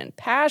 inspiration,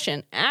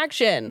 passion,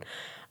 action.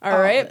 All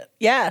right.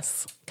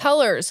 Yes.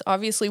 Colors,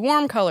 obviously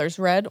warm colors,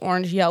 red,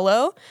 orange,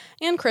 yellow,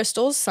 and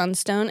crystals,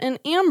 sunstone, and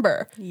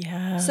amber.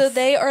 Yes. So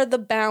they are the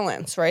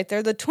balance, right?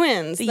 They're the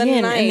twins, the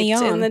yin night and the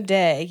yang. and the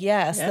day.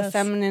 Yes, the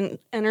feminine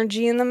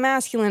energy and the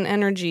masculine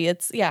energy.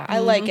 I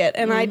like it.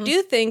 And I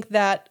do think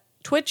that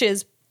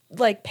Twitches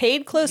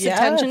paid close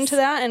attention to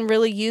that and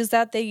really used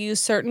that. They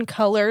used certain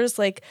colors,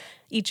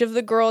 each of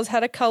the girls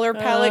had a color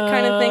palette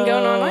kind of thing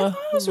going on. I thought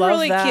it was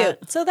really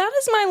cute. So that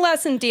is my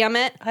lesson, damn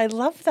it. I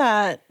love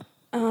that.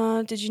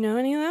 Did you know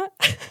any of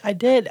that? I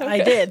did. Okay.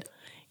 I did.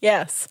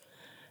 Yes.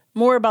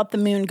 More about the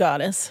moon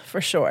goddess,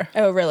 for sure.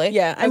 Oh, really?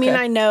 Yeah. I mean,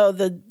 I know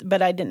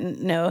but I didn't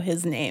know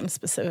his name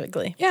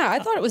specifically. Yeah, I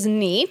thought it was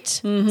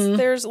neat.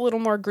 There's a little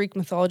more Greek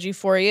mythology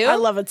for you. I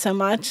love it so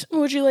much.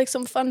 Would you like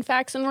some fun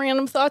facts and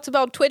random thoughts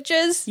about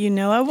Twitches? You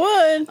know I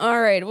would.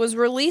 All right. It was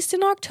released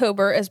in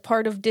October as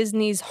part of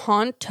Disney's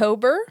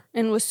Hauntober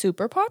and was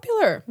super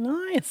popular.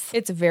 Nice.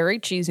 It's very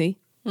cheesy.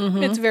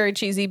 It's very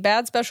cheesy.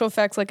 Bad special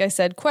effects, like I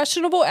said.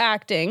 Questionable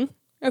acting.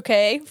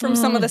 Okay, from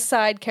some of the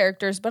side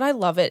characters, but I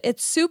love it.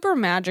 It's super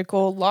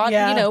magical. A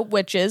lot,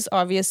 witches,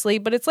 obviously,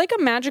 but it's like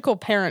a magical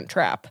parent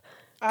trap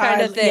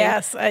kind of thing.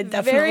 Yes, I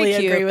definitely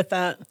agree with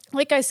that.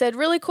 Like I said,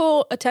 really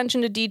cool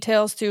attention to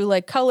details through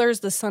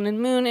colors, the sun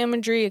and moon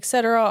imagery,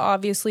 etc.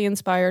 Obviously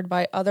inspired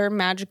by other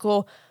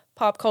magical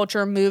pop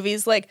culture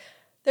movies.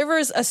 There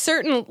was a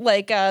certain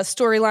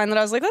storyline that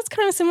I was like, that's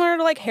kind of similar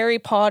to Harry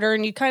Potter,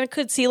 and you kind of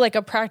could see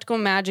a practical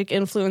magic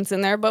influence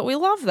in there, but we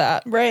love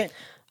that. Right.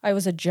 I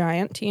was a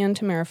giant Tia and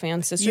Tamara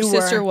fan.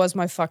 Sister was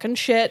my fucking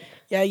shit.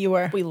 Yeah, you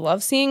were. We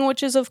love seeing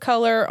Witches of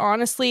Color.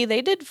 Honestly,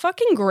 they did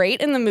fucking great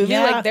in the movie.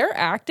 Yeah. Their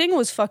acting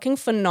was fucking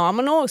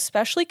phenomenal,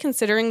 especially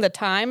considering the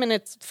time and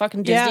it's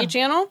fucking Disney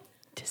Channel.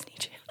 Disney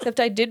Channel. Except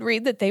I did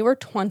read that they were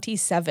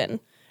 27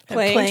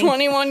 playing playing.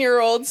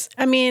 21-year-olds.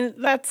 I mean,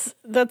 that's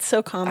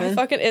so common.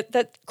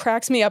 That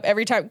cracks me up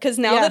every time because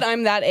now that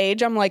I'm that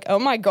age, I'm like, oh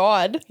my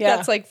God,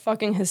 that's like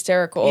fucking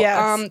hysterical.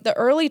 Yes. The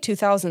early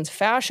 2000s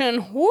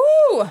fashion,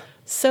 woo!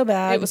 So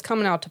bad. It was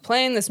coming out to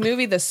play in this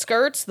movie, the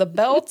skirts, the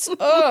belts,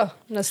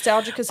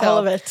 nostalgic as hell. all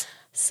of it.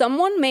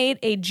 Someone made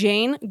a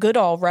Jane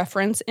Goodall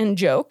reference and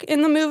joke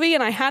in the movie,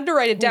 and I had to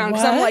write it down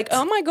because I'm What? like,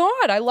 oh my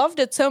God, I loved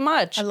it so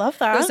much. I love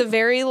that. It was a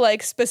very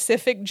like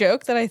specific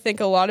joke that I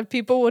think a lot of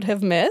people would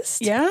have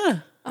missed. Yeah.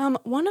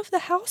 One of the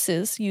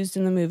houses used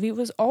in the movie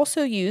was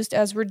also used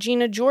as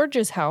Regina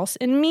George's house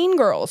in Mean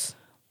Girls.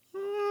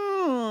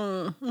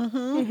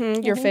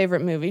 Your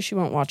favorite movie. She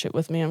won't watch it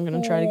with me. I'm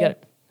going to try to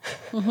get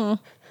it.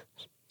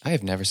 I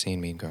have never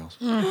seen Mean Girls.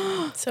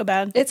 So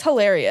bad. It's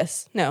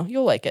hilarious. No,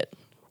 you'll like it.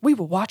 We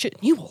will watch it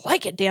and you will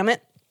like it, damn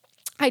it.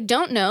 I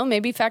don't know.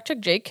 Maybe Fact Check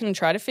Jake can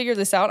try to figure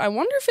this out. I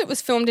wonder if it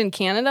was filmed in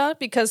Canada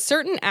because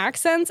certain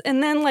accents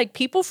and then like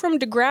people from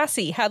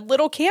Degrassi had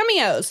little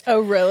cameos. Oh,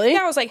 really?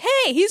 Yeah, I was like,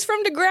 hey, he's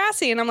from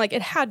Degrassi. And I'm like,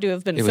 it had to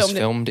have been It filmed. was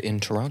filmed in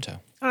Toronto.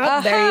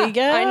 Oh, there you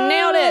go. I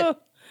nailed it.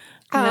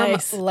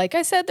 Nice. Like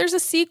I said, there's a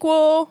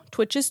sequel,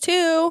 Twitches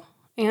 2,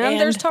 and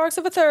there's talks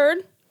of a third.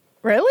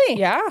 Really?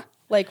 Yeah.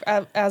 Like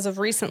as of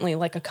recently,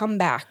 like a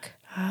comeback.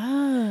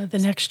 Ah, the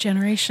next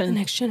generation.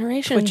 Next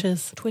generation.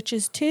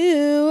 Twitches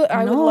 2.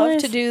 I would love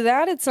Nice. to do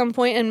that at some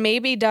point and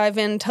maybe dive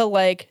into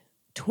like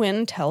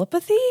twin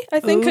telepathy, I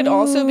think could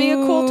also be a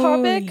cool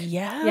topic.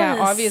 Yes. Yeah,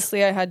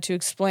 obviously I had to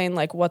explain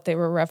like what they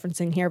were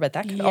referencing here, but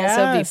that could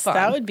also be fun.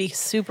 That would be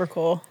super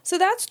cool. So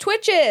that's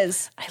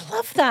Twitches. I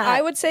love that.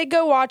 I would say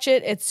go watch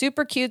it. It's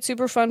super cute,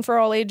 super fun for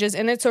all ages,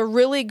 and it's a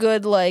really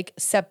good like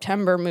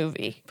September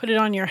movie. put it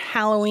on your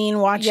Halloween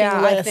watching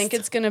list. I think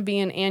it's going to be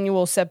an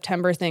annual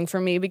September thing for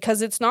me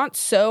because it's not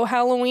so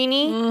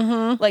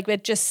Halloween-y. Like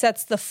it just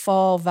sets the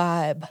fall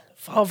vibe.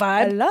 fall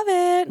I vibe. love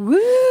it.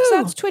 Woo! So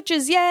that's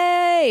Twitches. Yay.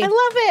 I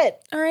love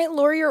it. All right,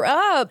 Lori, you're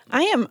up.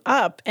 I am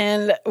up,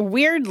 and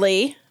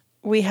weirdly,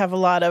 we have a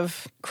lot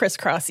of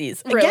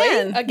crisscrossies.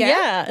 Really? Again?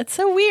 Yeah, it's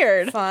so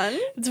weird. Fun.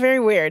 It's very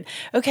weird.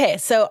 Okay,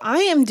 so I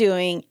am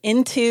doing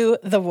Into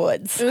the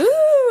Woods,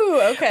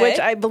 Ooh, okay. which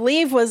I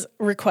believe was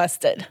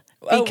requested.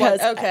 Oh, Because,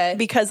 okay.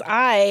 because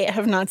I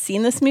have not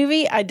seen this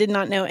movie. I did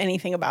not know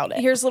anything about it.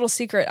 Here's a little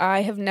secret.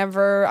 I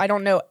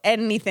don't know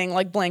anything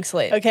like Blank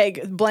Slate.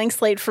 Okay, blank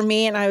slate for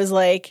me, and I was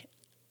like,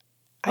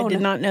 I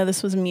did not know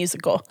this was a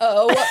musical.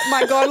 Oh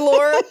my God,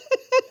 Laura.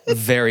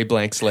 Very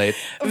blank slate.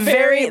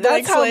 Very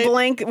blank That's how slate.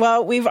 blank.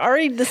 Well, we've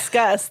already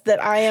discussed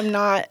that I am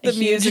not The a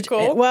huge,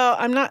 musical? Well,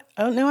 I'm not.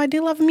 Oh no, I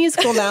do love a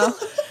musical now.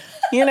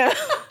 You know,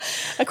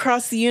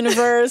 Across the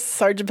Universe,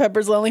 Sgt.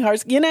 Pepper's Lonely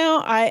Hearts. You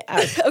know, I'm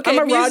a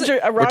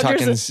We're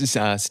Rogers.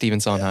 talking Stephen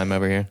Sondheim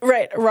over here.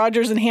 Right,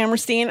 Rogers and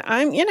Hammerstein.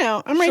 I'm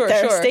right Sure,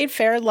 there. sure. State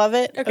Fair, love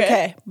it.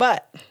 Okay,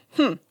 but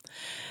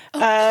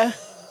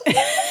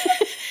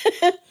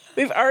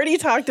we've already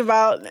talked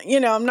about.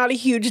 I'm not a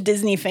huge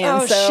Disney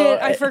fan. Oh so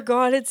shit, I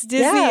forgot it's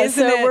Disney, yeah,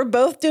 isn't so it? we're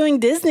both doing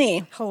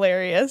Disney.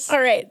 hilarious.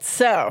 All right,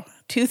 so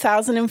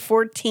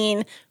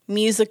 2014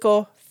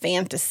 musical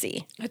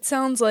fantasy, It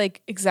sounds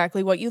like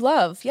exactly what you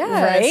love.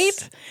 Yes.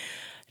 right?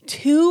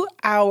 2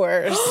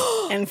 hours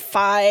and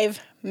 5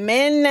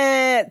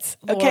 minutes.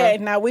 Okay,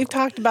 now we've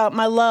talked about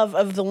my love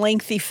of the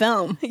lengthy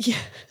film. Yeah,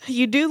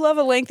 you do love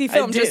a lengthy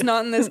film, do. just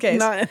not in this case.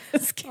 Not in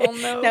this case. Oh,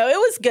 no. No, it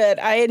was good.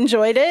 I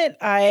enjoyed it.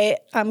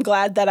 I'm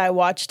glad that I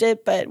watched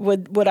it, but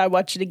would I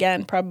watch it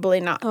again?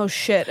 Probably not. Oh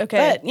shit.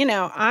 Okay. But,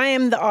 I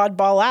am the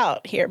oddball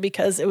out here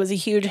because it was a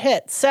huge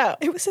hit. So,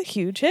 it was a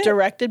huge hit.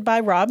 directed by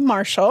Rob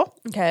Marshall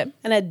Okay.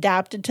 and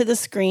adapted to the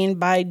screen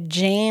by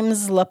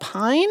James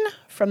Lapine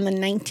from the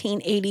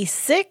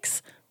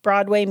 1986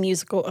 Broadway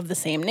musical of the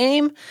same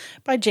name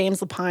by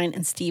James Lapine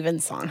and Stephen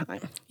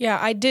Sondheim. Yeah,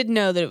 I did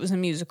know that it was a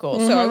musical,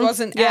 so I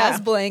wasn't Yeah.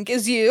 as blank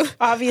as you.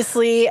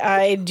 Obviously,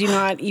 I do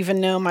not even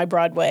know my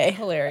Broadway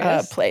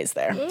Hilarious. plays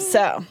there.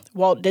 So,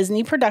 Walt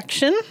Disney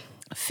production,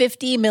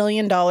 $50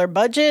 million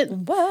budget,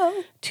 Whoa.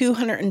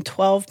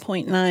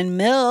 $212.9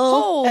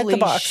 mil at the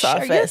box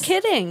office. Are you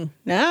kidding?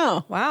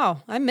 No.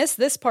 Wow, I missed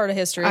this part of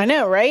history. I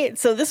know, right?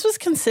 So this was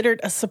considered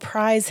a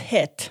surprise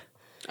hit.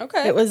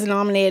 Okay. It was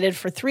nominated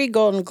for 3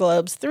 Golden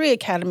Globes, 3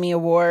 Academy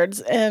Awards,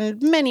 and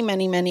many,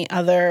 many, many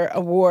other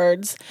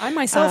awards. I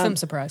myself am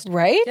surprised.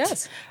 Right?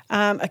 Yes.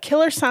 A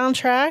killer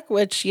soundtrack,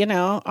 which,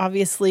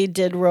 obviously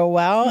did real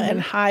well,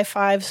 and high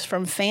fives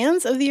from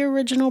fans of the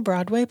original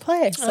Broadway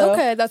play. So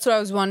Okay, that's what I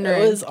was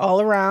wondering. it was all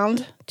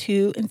around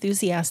 2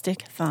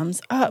 enthusiastic thumbs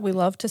up. We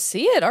love to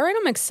see it. All right,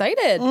 I'm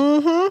excited.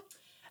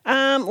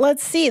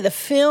 Let's see. The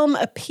film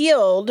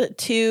appealed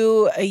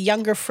to a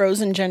younger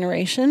Frozen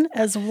generation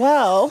as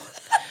well.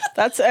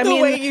 That's the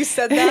way you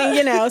said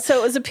that. So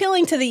it was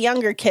appealing to the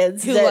younger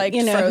kids Who that, liked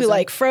who Frozen.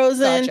 like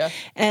Frozen, Gotcha.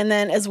 and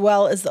then as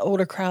well as the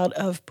older crowd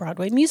of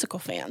Broadway musical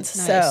fans.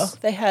 Nice. So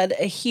they had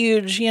a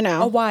huge,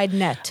 A wide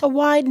net. a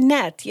wide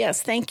net.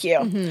 Yes, thank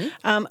you.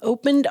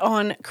 Opened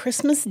on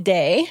Christmas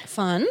Day.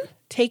 Fun.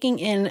 taking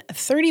in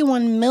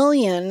 $31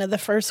 million the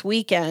first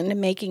weekend,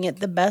 making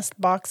it the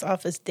best box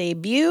office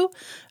debut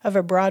of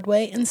a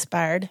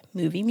Broadway-inspired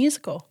movie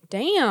musical.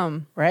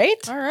 Damn. Right?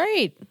 All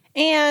right.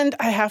 And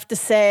I have to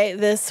say,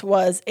 this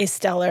was a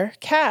stellar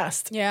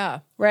cast. Yeah.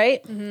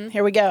 Right? Mm-hmm.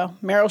 Here we go.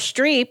 Meryl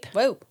Streep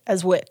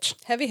as Witch.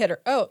 Heavy hitter.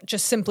 Oh,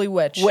 just simply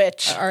Witch.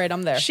 Witch. All right,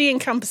 I'm there. She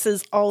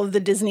encompasses all of the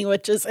Disney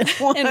witches in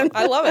one. And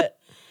I love it.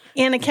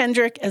 Anna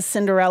Kendrick as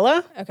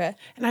Cinderella. Okay.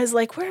 And I was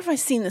like, where have I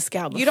seen this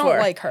gal before? You don't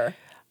like her.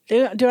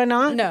 Do I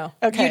not? No.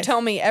 Okay. You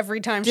tell me every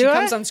time she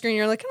comes on screen,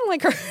 you're like, I don't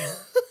like her.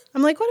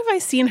 I'm like, what have I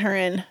seen her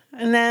in?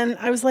 And then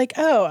I was like,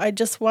 oh, I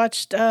just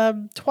watched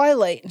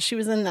Twilight, and she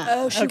was in that.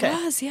 Oh, she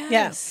was,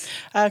 yes.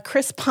 Yeah.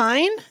 Chris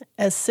Pine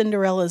as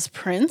Cinderella's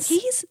prince.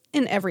 He's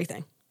in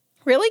everything.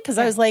 Really? Because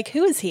I was like,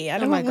 who is he? I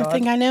don't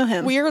think I know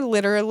him. We are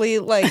literally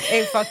like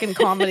a fucking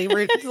comedy.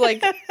 We're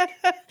like,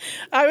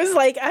 I was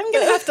like, I'm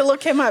going to have to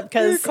look him up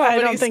because I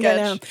don't think I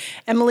know him.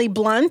 Emily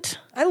Blunt.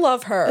 I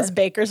love her. As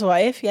Baker's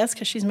wife, yes,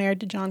 because she's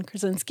married to John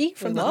Krasinski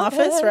from The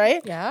Office,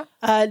 right? Yeah.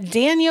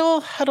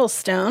 Daniel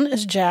Huddlestone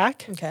as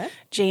Jack. Okay.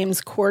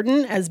 James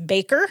Corden as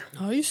Baker.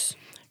 Nice.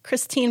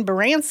 Christine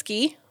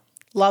Baranski.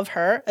 Love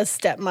her as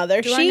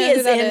stepmother. She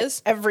is in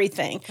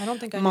everything. I don't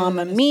think I know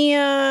Mamma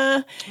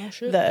Mia,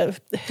 the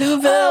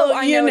Whoville. Oh,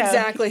 I know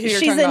exactly who you're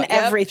She's talking in about.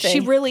 Yep, everything. she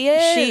really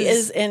is. She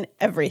is in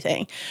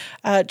everything.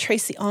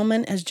 Tracy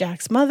Ullman as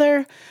Jack's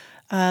mother.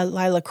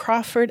 Lila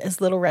Crawford as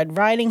Little Red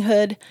Riding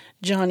Hood.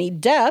 Johnny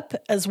Depp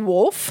as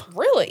Wolf.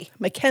 Really?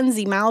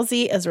 Mackenzie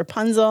Mousey as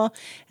Rapunzel.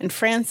 And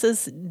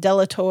Frances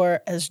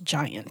Delator as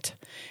Giant.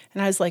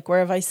 And I was like, where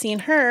have I seen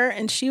her?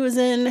 And she was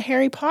in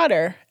Harry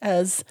Potter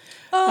as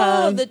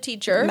the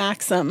teacher.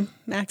 Maxim.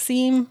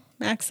 Madame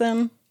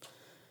Maxime.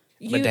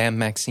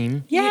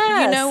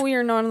 Yes. You know we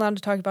are not allowed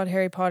to talk about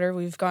Harry Potter.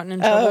 We've gotten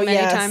in trouble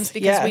many times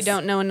because we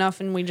don't know enough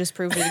and we just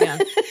proved it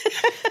again.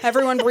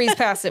 Everyone breeze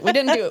past it. We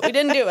didn't do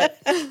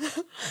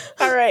it.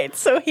 All right,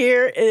 so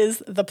here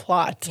is the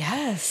plot.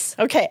 Yes.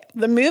 Okay,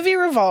 the movie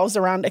revolves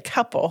around a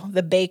couple,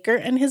 the baker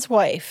and his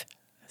wife,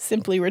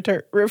 simply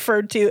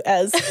referred to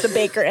as the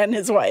baker and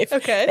his wife.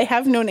 Okay. They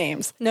have no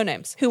names. No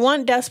names. Who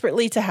want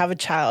desperately to have a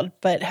child,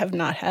 but have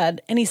not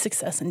had any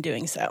success in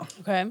doing so.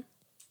 Okay.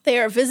 They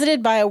are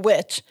visited by a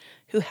witch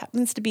who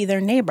happens to be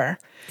their neighbor.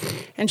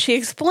 And she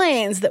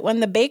explains that when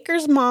the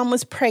baker's mom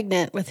was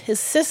pregnant with his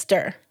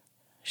sister,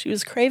 she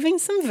was craving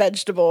some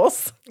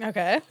vegetables.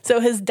 Okay. So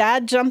his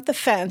dad jumped the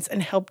fence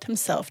and helped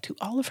himself to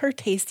all of her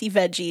tasty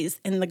veggies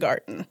in the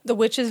garden. The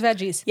witch's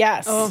veggies.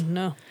 Yes. Oh,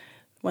 no.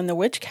 When the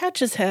witch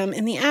catches him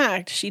in the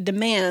act, she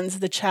demands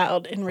the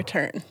child in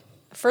return.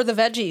 For the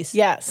veggies.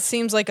 Yes.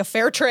 Seems like a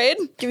fair trade.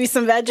 Give me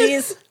some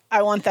veggies.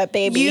 I want that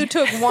baby. You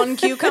took one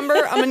cucumber.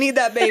 I'm going to need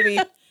that baby.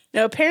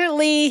 No,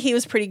 apparently he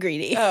was pretty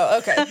greedy. Oh,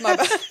 okay. My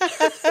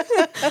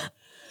bad.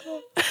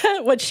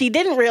 What she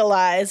didn't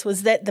realize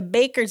was that the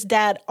baker's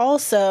dad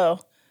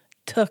also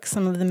took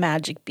some of the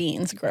magic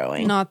beans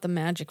growing. Not the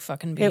magic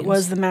fucking beans. It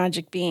was the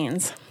magic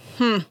beans.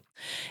 And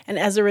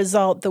as a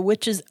result, the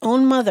witch's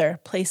own mother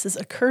places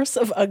a curse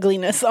of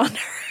ugliness on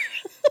her.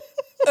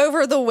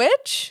 Over the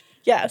witch?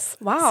 Yes.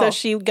 Wow. So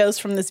she goes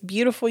from this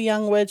beautiful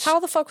young witch How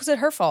the fuck was it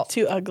her fault?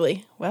 to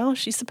ugly. Well,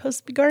 she's supposed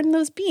to be guarding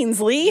those beans,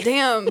 Lee.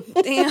 Damn,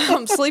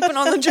 sleeping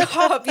on the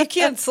job. You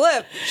can't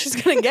slip.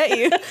 She's going to get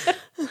you.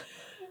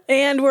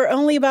 And we're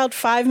only about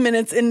 5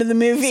 minutes into the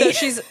movie.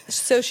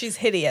 So she's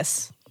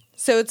hideous.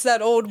 So it's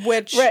that old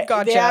witch. Right.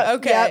 Gotcha. Yep,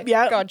 Okay.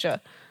 yep.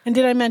 Gotcha. And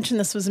did I mention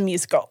this was a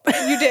musical?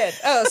 You did.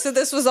 Oh, so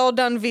this was all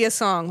done via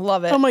song.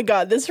 Love it. Oh my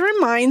God. This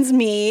reminds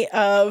me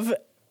of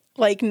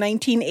like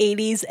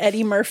 1980s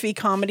Eddie Murphy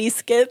comedy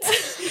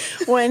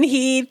skits when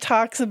he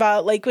talks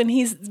about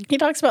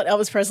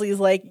Elvis Presley. He's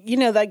like, you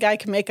know, that guy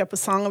can make up a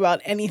song about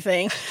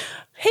anything.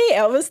 Hey,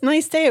 Elvis,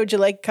 nice day. Would you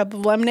like a cup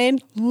of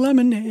lemonade?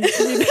 Lemonade.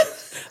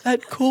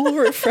 That cool,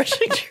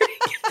 refreshing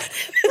drink.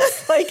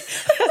 It's like,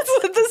 that's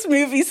what this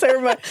movie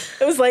served.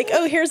 It was like,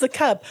 oh, here's a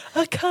cup.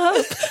 A cup.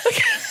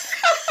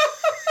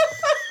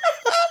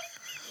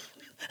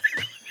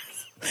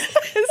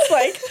 It's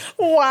like,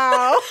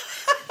 wow.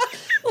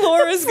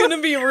 Laura's going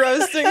to be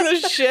roasting the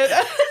shit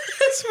out of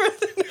this for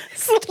the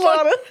next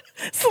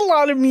It's a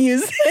lot of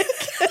music.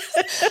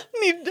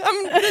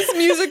 This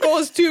musical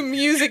is too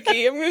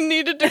music-y. I'm going to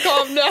need it to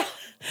calm down.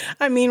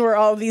 I mean, were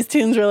all these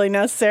tunes really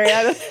necessary?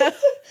 I don't know.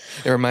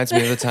 It reminds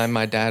me of the time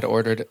my dad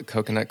ordered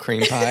coconut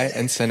cream pie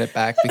and sent it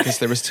back because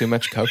there was too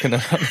much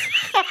coconut on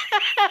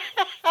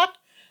it.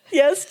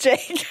 Yes,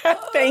 Jake.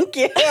 Thank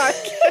you.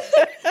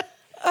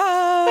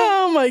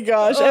 Oh my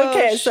gosh.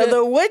 Okay, so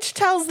the witch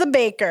tells the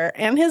baker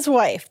and his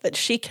wife that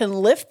she can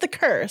lift the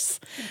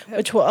curse,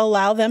 which will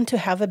allow them to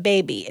have a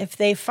baby if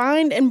they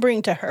find and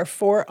bring to her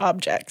 4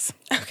 objects.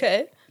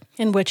 Okay.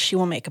 In which she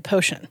will make a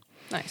potion.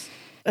 Nice.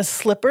 A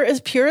slipper as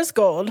pure as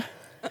gold,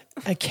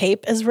 a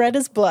cape as red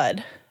as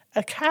blood,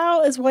 a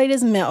cow as white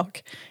as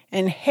milk,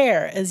 and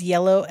hair as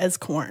yellow as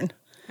corn.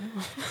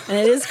 And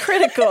it is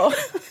critical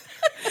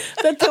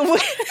that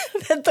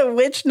the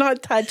witch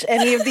not touch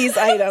any of these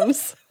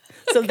items.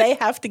 So they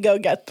have to go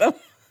get them.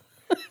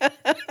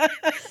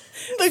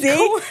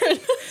 Corn.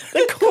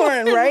 The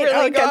corn, right?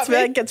 really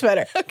It gets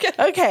better.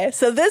 Okay,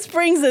 so this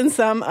brings in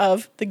some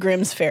of the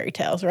Grimm's fairy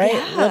tales, right?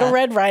 Yeah. Little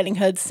Red Riding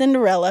Hood,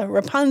 Cinderella,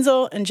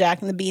 Rapunzel, and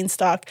Jack and the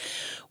Beanstalk,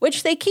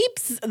 which they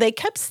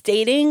kept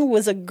stating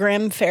was a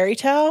Grimm fairy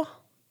tale,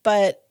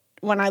 but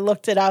when I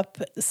looked it up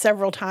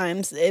several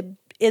times, it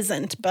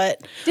isn't.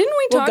 But Didn't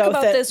we talk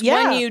about this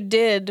when you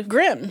did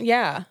Grimm?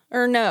 Yeah,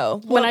 or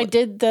no? When I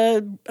did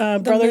the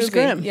Brothers movie.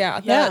 Grimm.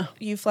 Yeah,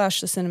 you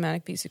flashed the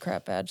cinematic piece of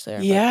crap badge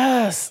there.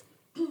 Yes.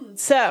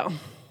 So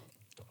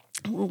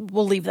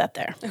we'll leave that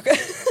there. Okay.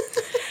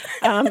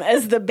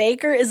 As the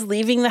baker is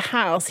leaving the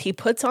house, he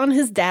puts on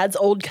his dad's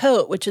old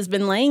coat, which has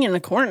been laying in the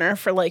corner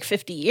for like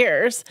 50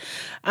 years,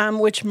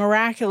 which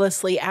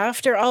miraculously,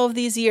 after all of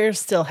these years,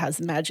 still has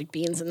magic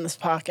beans in his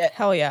pocket.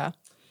 Hell yeah.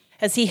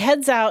 As he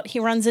heads out, he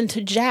runs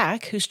into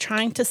Jack, who's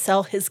trying to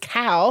sell his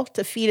cow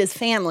to feed his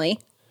family.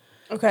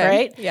 Okay.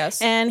 Right?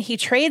 Yes. And he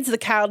trades the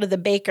cow to the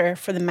baker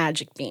for the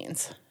magic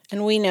beans.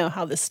 And we know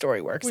how this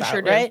story works out,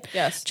 sure do. right?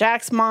 Yes.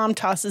 Jack's mom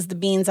tosses the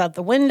beans out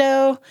the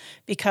window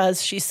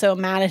because she's so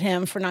mad at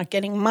him for not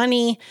getting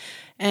money.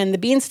 And the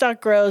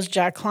beanstalk grows.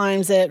 Jack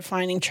climbs it,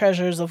 finding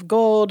treasures of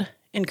gold,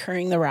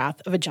 incurring the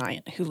wrath of a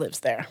giant who lives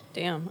there.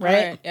 Damn. Right?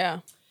 All right. Yeah.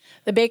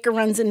 The baker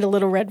runs into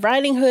Little Red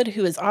Riding Hood,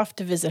 who is off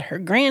to visit her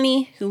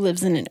granny, who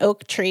lives in an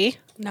oak tree.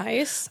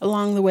 Nice.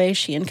 Along the way,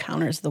 she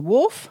encounters the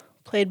wolf,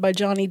 played by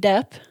Johnny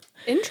Depp,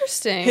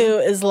 Interesting. who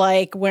is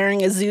like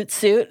wearing a zoot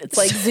suit. It's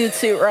like Zoot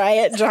Suit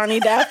Riot, Johnny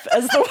Depp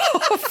as the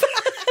wolf.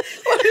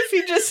 What if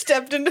he just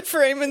stepped into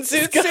frame and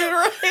Zoot Suit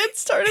Riot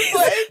started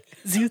playing?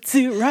 Zoot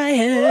Suit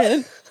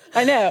Riot.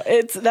 I know.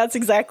 That's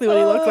exactly what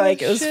he looked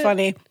like. It was shit.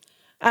 funny.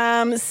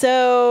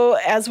 So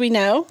as we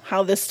know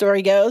how this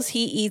story goes,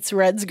 he eats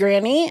Red's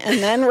granny, and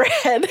then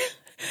Red,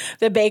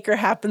 the baker,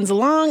 happens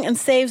along and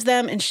saves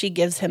them, and she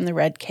gives him the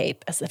red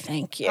cape as a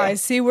thank you. I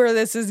see where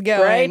this is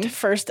going. Right?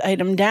 First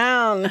item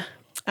down.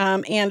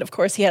 And of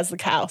course he has the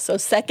cow. So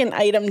second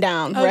item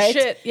down, Oh, right?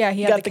 shit. Yeah,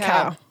 he had got the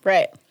cow.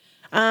 Right.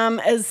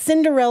 As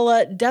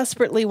Cinderella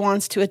desperately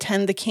wants to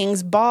attend the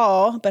king's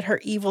ball, but her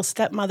evil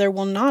stepmother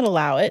will not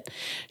allow it,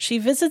 she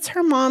visits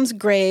her mom's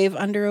grave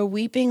under a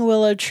weeping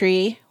willow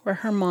tree where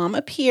her mom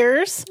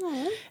appears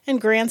and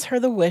grants her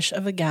the wish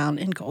of a gown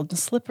and golden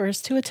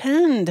slippers to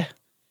attend.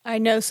 I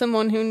know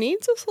someone who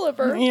needs a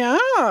slipper.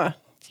 Yeah.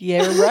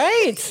 Yeah,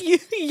 right.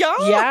 Yeah.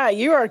 Yeah,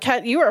 you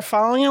are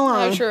following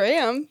along. I sure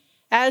am.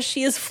 As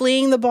she is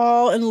fleeing the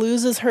ball and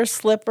loses her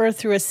slipper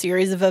through a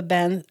series of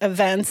events.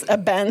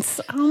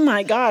 Oh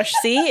my gosh,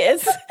 see?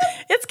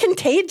 It's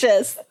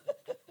contagious.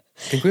 I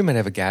think we might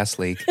have a gas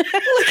leak.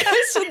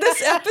 So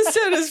this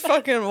episode is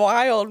fucking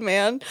wild,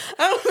 man.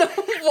 I don't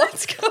know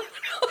what's going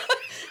on.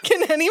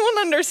 Can anyone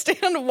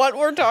understand what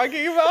we're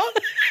talking about?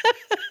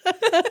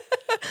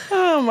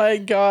 Oh my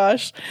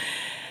gosh.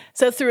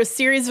 So through a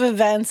series of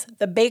events,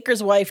 the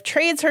baker's wife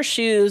trades her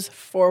shoes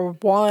for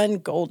one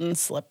golden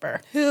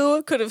slipper.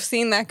 Who could have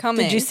seen that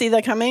coming? Did you see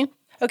that coming?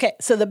 Okay,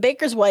 so the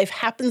baker's wife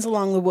happens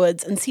along the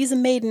woods and sees a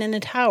maiden in a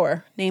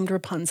tower named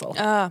Rapunzel.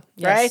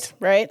 Yes.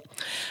 Right?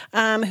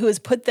 Who was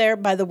put there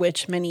by the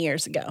witch many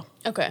years ago.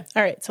 Okay.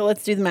 All right, so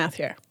let's do the math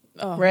here.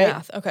 Oh, right?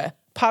 math. Okay.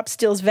 Pop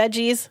steals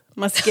veggies,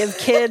 must give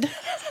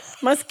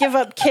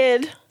up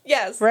kid,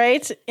 Yes.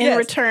 right? In Yes.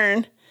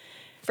 return,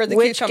 For the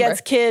witch cucumber.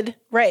 gets kid.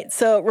 Right,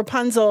 so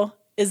Rapunzel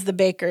is the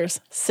baker's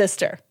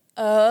sister.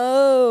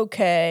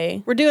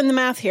 Okay. We're doing the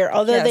math here,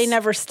 although they Yes.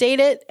 never state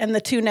it and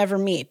the two never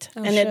meet.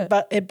 And shit.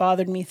 it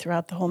bothered me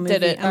throughout the whole movie.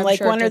 Did it? I'm I'm like,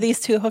 sure when it are did. these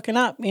two hooking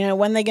up? You know,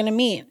 when are they going to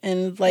meet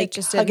and like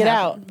just hug didn't it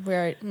happen. out?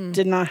 Right.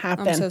 Did not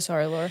happen. I'm so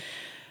sorry, Laura.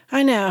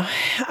 I know.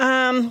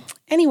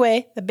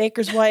 Anyway, the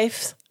baker's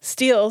wife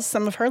steals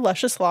some of her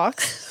luscious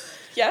locks,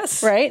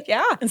 Yes. right?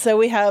 Yeah. And so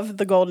we have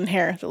the golden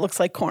hair that looks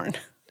like corn.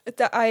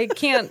 I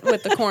can't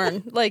with the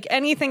corn. Like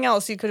anything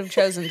else you could have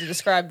chosen to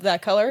describe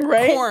that color.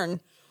 Right? Corn.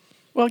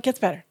 Well, it gets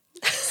better.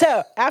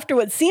 So after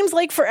what seems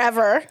like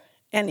forever,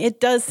 and it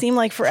does seem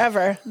like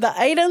forever, the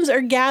items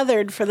are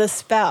gathered for the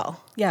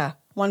spell. Yeah.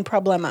 One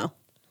problemo.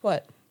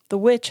 What? The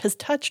witch has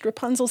touched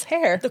Rapunzel's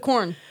hair The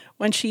corn.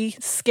 when she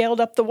scaled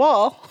up the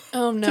wall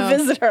Oh, no. to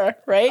visit her,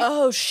 right?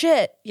 Oh,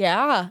 shit.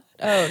 Yeah.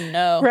 Oh,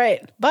 no.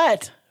 Right.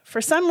 But for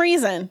some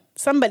reason,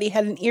 somebody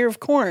had an ear of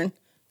corn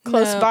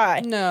close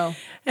by. No.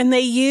 And they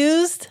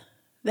used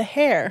the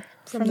hair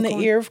from the the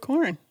corn. ear of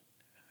corn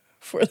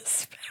for the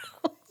spell.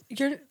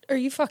 Are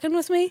you fucking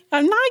with me?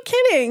 I'm not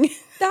kidding. It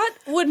That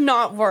would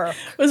not work.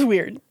 was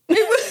weird.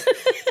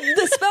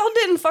 The spell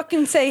didn't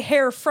fucking say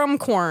hair from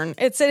corn.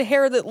 It said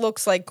hair that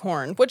looks like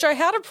corn, which I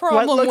had a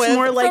problem with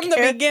from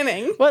the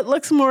beginning. What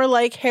looks more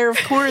like hair of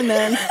corn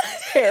than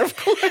hair of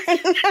corn?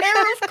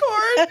 Hair of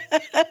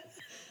corn.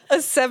 A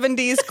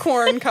 70s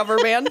corn cover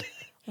band.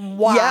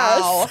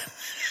 Wow.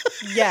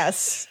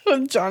 Yes.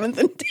 With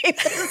Jonathan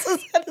Davis,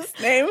 is that his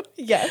name?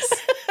 Yes.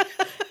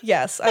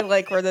 Yes. I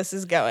like where this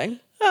is going.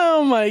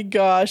 Oh my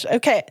gosh.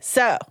 Okay,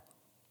 so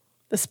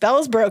the spell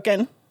is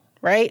broken,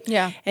 right?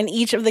 Yeah. And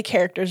each of the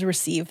characters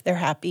receive their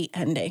happy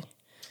ending.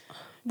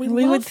 We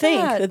love would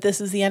think that. that this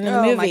is the end of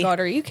the movie. Oh my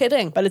God, are you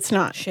kidding? But it's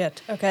not.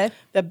 Shit. Okay.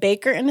 The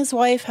baker and his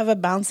wife have a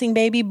bouncing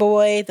baby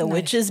boy. The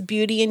witch's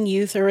beauty and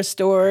youth are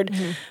restored.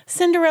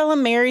 Cinderella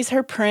marries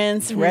her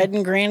prince. Red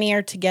and Granny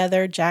are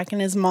together. Jack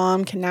and his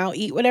mom can now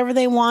eat whatever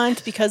they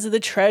want because of the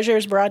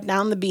treasures brought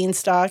down the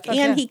beanstalk. Okay.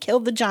 And he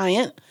killed the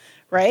giant,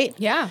 right?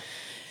 Yeah.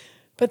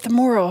 But the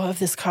moral of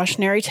this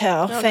cautionary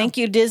tale, thank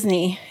you,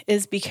 Disney,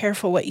 is be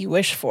careful what you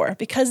wish for.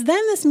 Because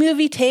then this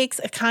movie takes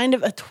a kind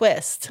of a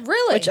twist.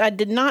 Really? Which I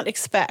did not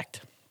expect.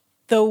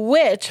 The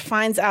witch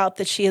finds out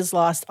that she has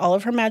lost all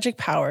of her magic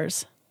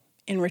powers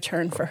in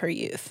return for her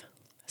youth.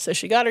 So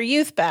she got her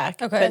youth back,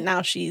 but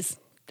now she's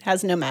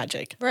has no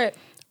magic. Right.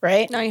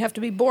 Right? Now you have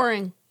to be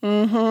boring.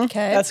 Mm-hmm.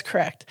 Okay. That's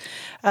correct.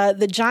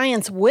 The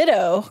giant's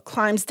widow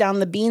climbs down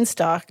the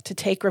beanstalk to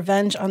take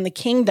revenge on the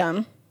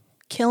kingdom,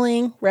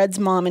 killing Red's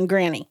mom and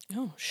Granny.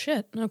 Oh,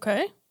 shit.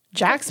 Okay.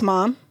 Jack's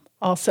mom,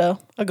 also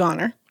a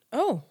goner.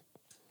 Oh.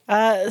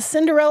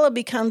 Cinderella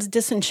becomes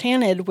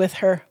disenchanted with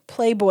her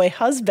playboy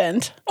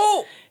husband,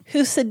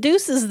 who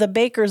seduces the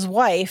baker's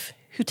wife,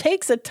 who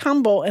takes a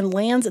tumble and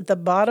lands at the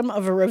bottom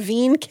of a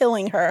ravine,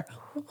 killing her.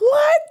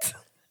 What?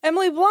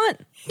 Emily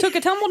Blunt took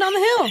a tumble down the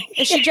hill.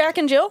 Is she Jack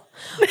and Jill?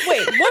 Wait,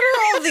 what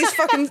are all of these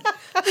fucking...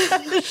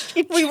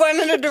 We went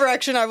in a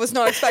direction I was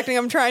not expecting.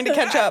 I'm trying to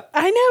catch up.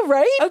 I know,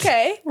 right?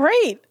 Okay.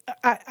 Right.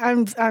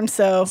 I'm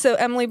so... So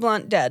Emily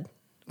Blunt, dead.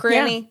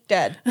 Granny,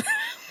 dead.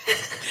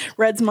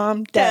 Red's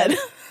mom, dead.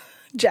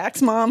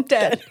 Jack's mom,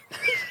 dead.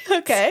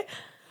 Okay.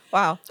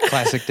 Wow.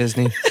 Classic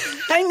Disney.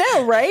 I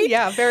know, right?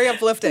 Yeah, very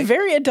uplifting.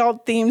 Very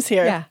adult themes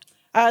here. Yeah.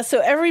 So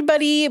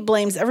everybody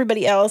blames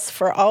everybody else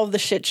for all of the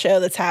shit show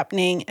that's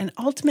happening, and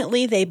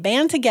ultimately they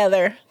band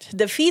together to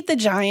defeat the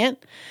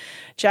giant.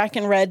 Jack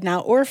and Red, now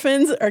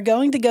orphans, are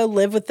going to go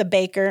live with the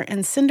baker,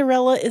 and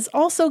Cinderella is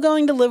also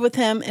going to live with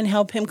him and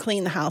help him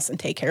clean the house and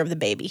take care of the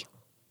baby.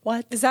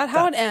 What? Is that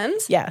how it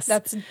ends? Yes.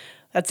 That's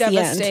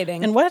devastating. The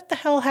end. And what the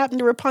hell happened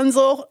to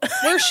Rapunzel?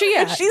 Where's she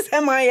at? She's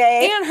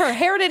MIA. And her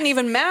hair didn't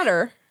even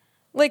matter.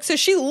 Like, so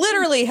she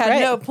literally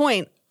had no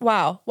point.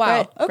 Wow.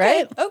 Right. Okay.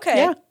 Right. Okay.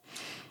 Yeah.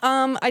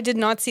 I did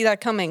not see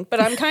that coming, but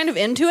I'm kind of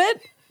into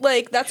it.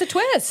 Like, that's a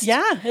twist.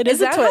 Yeah, it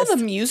is a that twist. how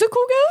the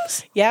musical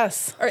goes?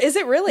 Yes. Or is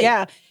it really?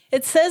 Yeah.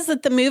 It says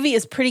that the movie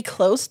is pretty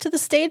close to the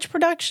stage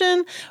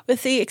production,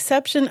 with the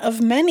exception of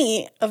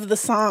many of the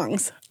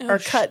songs are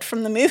cut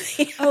from the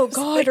movie. Oh,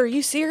 God, are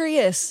you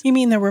serious? You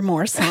mean there were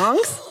more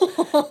songs?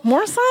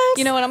 More songs?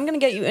 You know what? I'm going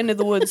to get you Into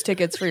the Woods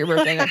tickets for your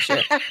birthday next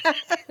year.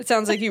 It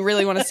sounds like you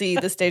really want to see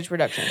the stage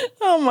production.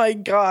 Oh, my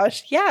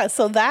gosh. Yeah,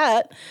 so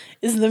that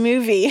is the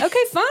movie.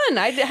 Okay, fun.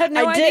 I had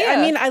no idea. I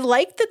mean, I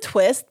like the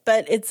twist,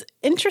 but it's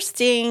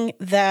interesting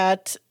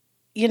that...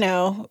 You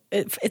know,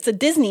 it's a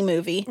Disney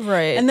movie.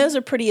 Right. And those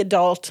are pretty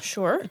adult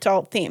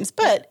themes.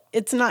 But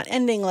it's not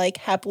ending like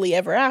happily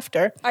ever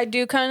after. I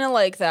do kind of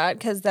like that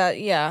because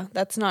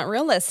that's not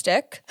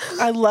realistic.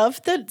 I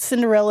love that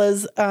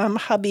Cinderella's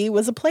hubby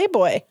was a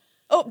playboy.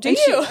 Oh, do and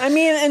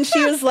you?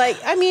 She was like,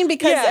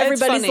 because Yeah, it's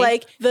everybody's funny.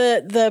 like,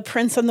 the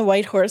prince on the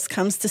white horse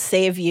comes to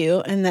save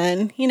you. And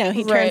then, he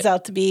turns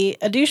out to be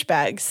a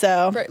douchebag.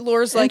 So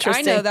Laura's like,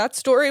 I know that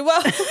story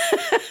well.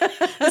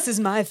 This is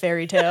my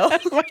fairy tale.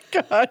 Oh my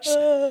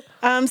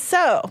gosh.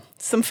 So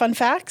some fun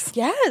facts.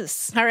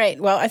 Yes. All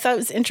right. Well, I thought it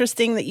was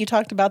interesting that you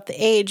talked about the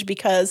age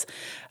because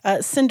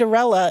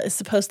Cinderella is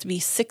supposed to be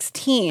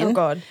 16. Oh,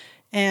 God.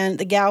 And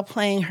the gal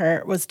playing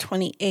her was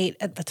 28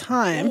 at the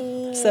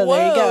time. So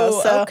there you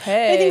go. So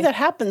okay. I think that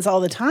happens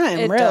all the time,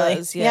 It really.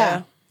 does,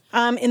 yeah.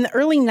 In the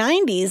early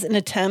 90s, an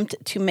attempt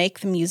to make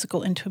the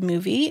musical into a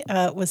movie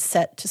was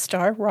set to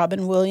star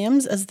Robin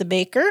Williams as the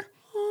baker,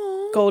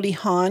 Goldie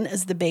Hawn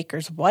as the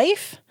baker's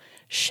wife,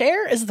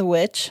 Cher as the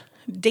witch,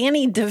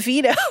 Danny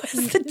DeVito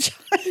as the giant.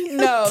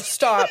 No,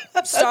 stop.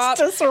 That's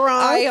just wrong.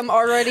 I am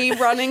already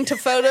running to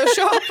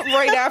Photoshop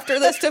right after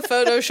this to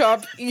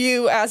Photoshop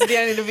you as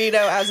Danny DeVito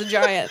as a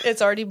giant.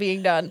 It's already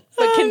being done.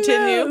 But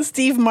continue. No.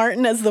 Steve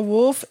Martin as the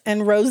wolf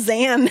and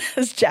Roseanne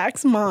as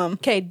Jack's mom.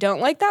 Okay, don't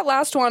like that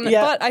last one,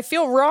 Yeah. but I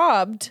feel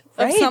robbed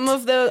of Right. some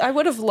of the... I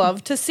would have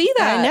loved to see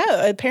that. I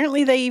know.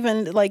 Apparently they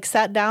even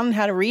sat down and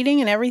had a reading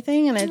and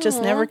everything, and it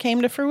just never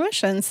came to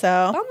fruition.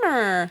 So,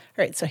 Bummer. all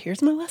right, so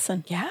here's my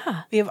lesson.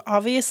 Yeah. We have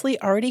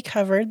obviously already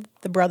covered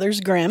the Brothers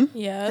Grimm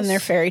Yes. and their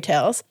fairy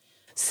tales.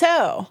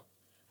 So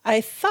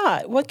I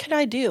thought, what could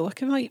I do?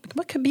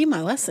 What could be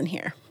my lesson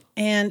here?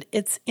 And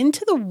it's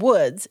Into the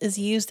Woods is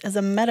used as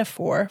a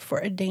metaphor for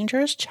a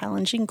dangerous,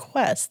 challenging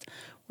quest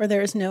where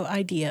there is no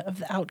idea of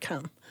the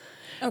outcome.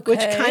 Okay.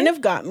 Which kind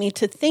of got me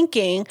to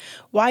thinking,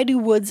 why do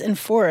woods and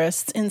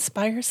forests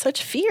inspire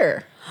such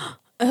fear?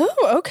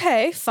 Oh,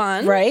 okay.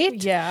 Fun. Right?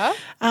 Yeah.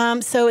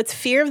 So it's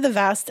fear of the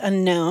vast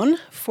unknown.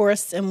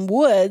 Forests and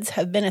woods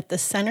have been at the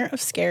center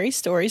of scary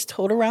stories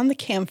told around the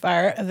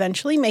campfire,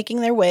 eventually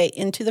making their way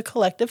into the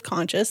collective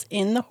conscious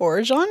in the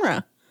horror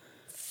genre.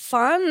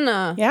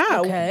 Fun.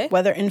 Yeah. Okay.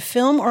 Whether in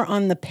film or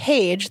on the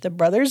page, the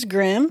Brothers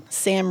Grimm,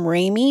 Sam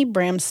Raimi,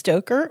 Bram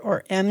Stoker,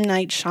 or M.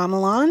 Night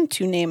Shyamalan,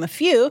 to name a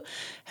few,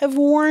 have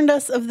warned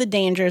us of the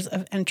dangers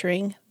of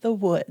entering the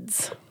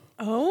woods.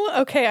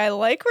 Oh, okay. I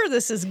like where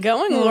this is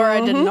going,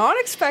 Laura. I did not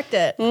expect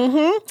it.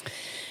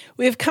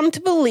 We have come to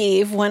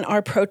believe when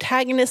our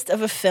protagonist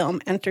of a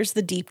film enters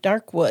the deep,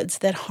 dark woods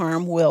that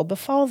harm will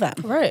befall them.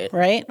 Right.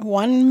 Right?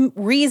 One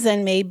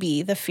reason may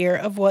be the fear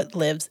of what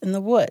lives in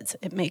the woods.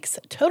 It makes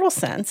total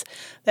sense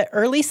that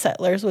early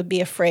settlers would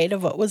be afraid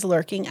of what was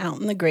lurking out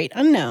in the great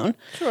unknown.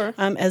 Sure.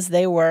 As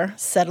they were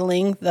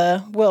settling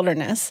the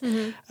wilderness.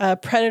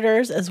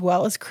 Predators as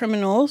well as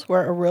criminals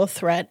were a real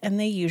threat, and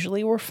they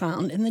usually were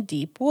found in the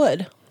deep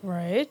wood.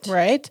 Right.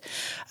 Right.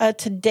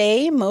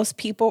 Today, most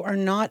people are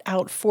not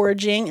out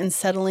foraging and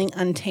settling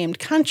untamed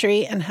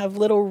country and have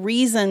little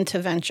reason to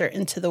venture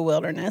into the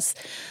wilderness.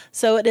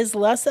 So it is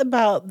less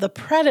about the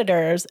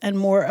predators and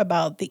more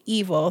about the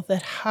evil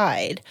that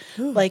hide,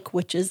 like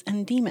witches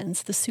and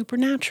demons, the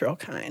supernatural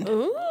kind.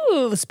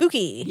 Ooh,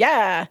 spooky.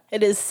 Yeah,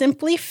 it is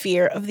simply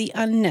fear of the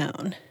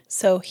unknown.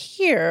 So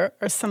here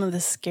are some of the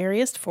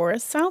scariest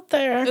forests out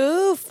there.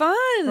 Ooh, fun.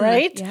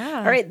 Right? Yeah.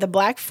 All right, the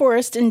Black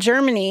Forest in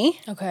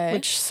Germany, Okay.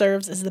 which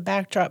serves as the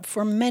backdrop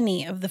for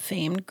many of the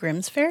famed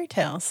Grimm's fairy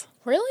tales.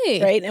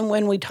 Really? Right? And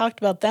when we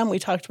talked about them, we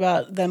talked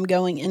about them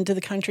going into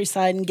the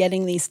countryside and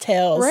getting these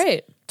tales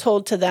Right.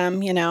 told to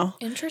them,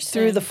 Interesting.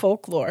 through the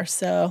folklore.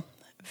 So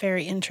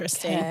very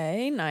interesting.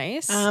 Okay,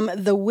 nice.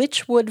 The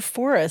Witchwood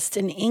Forest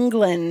in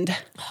England.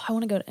 I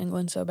want to go to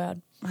England so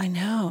bad. I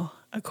know.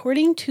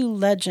 According to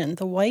legend,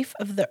 the wife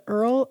of the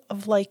Earl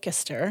of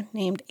Leicester,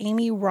 named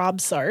Amy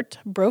Robsart,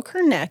 broke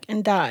her neck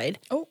and died.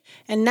 Oh.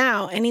 And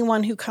now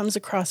anyone who comes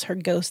across her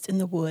ghost in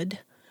the wood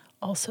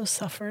also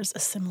suffers a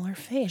similar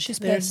fate. She's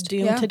They're pissed.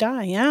 doomed Yeah. to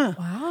die, yeah.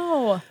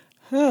 Wow.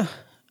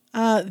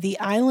 The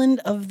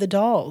Island of the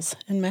Dolls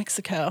in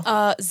Mexico.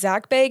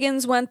 Zach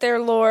Bagans went there,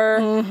 Lore.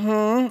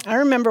 I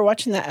remember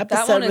watching that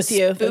episode one with is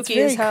you. That's spooky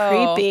very as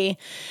hell. creepy.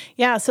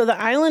 Yeah, so the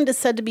island is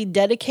said to be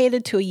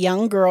dedicated to a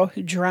young girl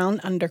who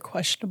drowned under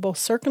questionable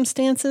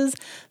circumstances.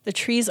 The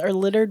trees are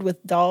littered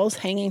with dolls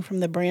hanging from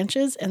the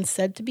branches and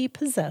said to be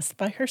possessed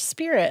by her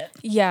spirit.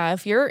 Yeah,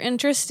 if you're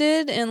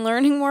interested in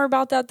learning more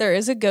about that, there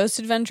is a Ghost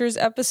Adventures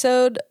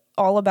episode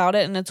all about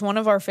it, and it's one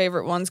of our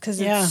favorite ones because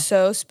Yeah. it's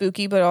so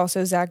spooky, but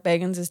also Zach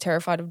Bagans is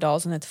terrified of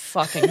dolls, and it's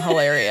fucking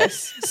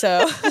hilarious.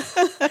 So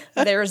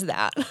there's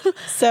that.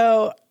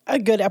 So a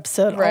good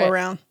episode Right. all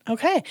around.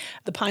 Okay.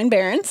 The Pine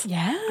Barrens.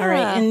 Yeah. All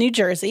right. In New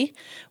Jersey,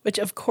 which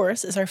of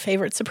course is our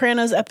favorite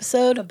Sopranos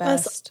episode. The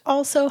best. Was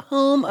also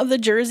home of the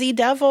Jersey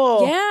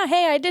Devil. Yeah,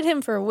 hey, I did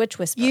him for Witch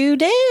Whisper. You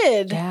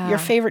did. Yeah. Your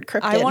favorite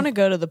cryptid. I want to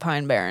go to the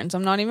Pine Barrens.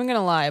 I'm not even going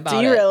to lie about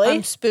it. you really?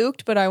 I'm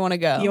spooked, but I want to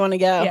go. You want to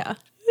go? Yeah.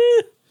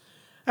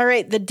 All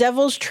right, the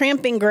Devil's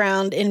Tramping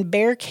Ground in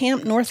Bear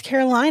Camp, North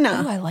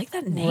Carolina. Oh, I like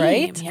that name.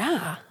 Right?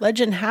 Yeah.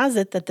 Legend has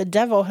it that the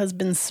devil has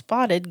been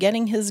spotted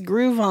getting his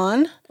groove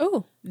on,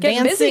 Oh,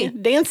 getting busy.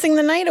 dancing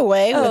the night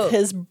away Oh. with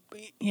his.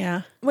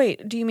 Yeah,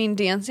 Wait, do you mean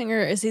dancing,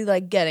 or is he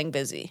like getting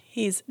busy?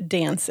 he's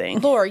dancing.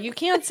 Laura, you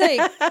can't say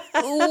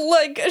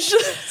like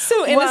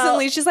so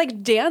innocently. She's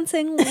like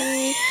dancing,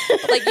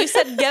 like you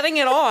said, getting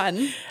it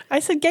on. I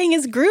said getting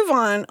his groove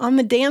on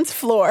the dance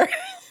floor.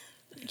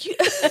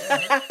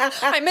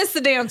 I missed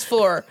the dance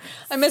floor.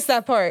 I missed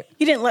that part.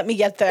 You didn't let me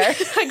get there.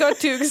 I got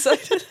too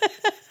excited.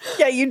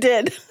 Yeah, you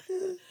did.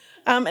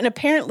 And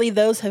apparently,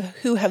 those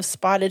who have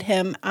spotted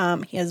him,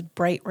 he has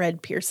bright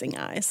red, piercing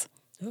eyes.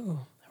 Ooh,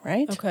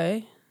 Right?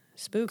 okay,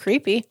 spook.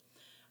 Creepy.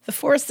 The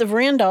Forest of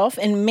Randolph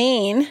in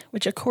Maine,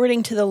 which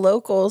according to the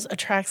locals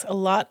attracts a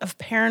lot of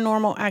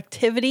paranormal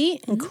activity,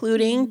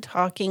 including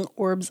talking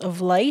orbs of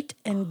light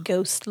and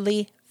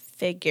ghostly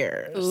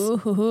figures.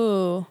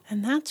 Ooh,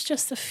 And that's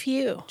just a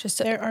few.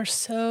 There are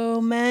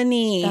so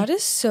many. that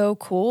is so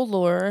cool,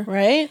 Laura.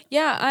 Right?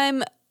 Yeah,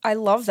 I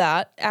love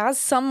that. As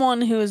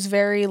someone who is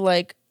very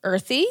like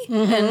earthy,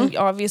 and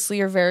obviously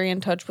you're very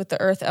in touch with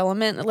the earth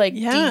element. Like,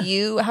 Yeah.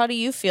 how do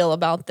you feel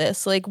about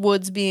this? Like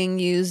woods being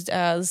used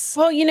as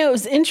Well, it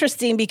was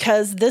interesting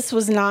because this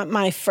was not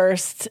my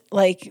first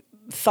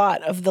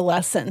thought of the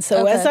lesson.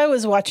 So Okay. as I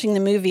was watching the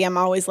movie, I'm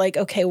always like,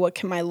 okay, what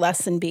can my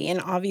lesson be?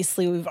 And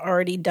obviously we've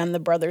already done the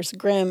Brothers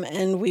Grimm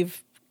and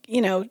we've,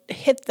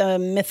 hit the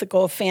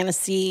mythical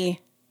fantasy,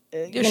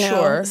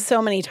 Sure.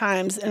 so many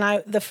times.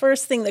 And the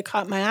first thing that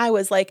caught my eye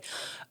was like,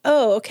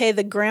 oh, okay,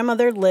 the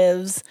grandmother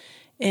lives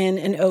in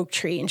an oak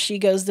tree and she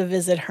goes to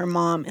visit her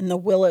mom in the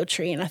willow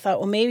tree. And I thought,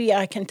 well, maybe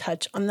I can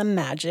touch on the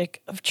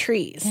magic of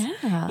trees,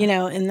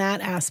 in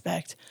that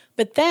aspect.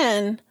 But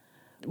then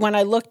when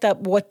I looked up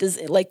what does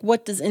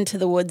Into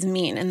the Woods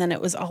mean? And then it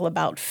was all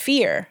about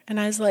fear. And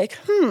I was like,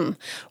 well,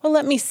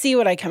 let me see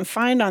what I can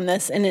find on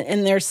this. And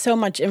there's so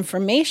much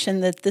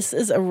information that this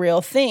is a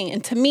real thing.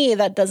 And to me,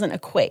 that doesn't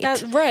equate.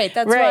 That's right.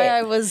 That's why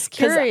I was 'Cause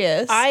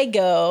curious. I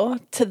go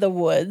to the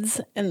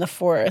woods and the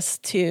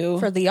forest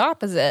for the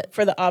opposite.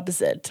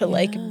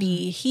 to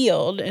be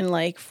healed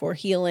and for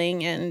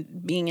healing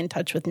and being in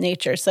touch with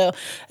nature. So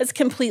it's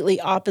completely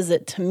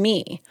opposite to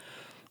me.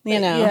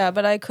 Yeah,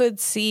 but I could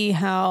see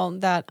how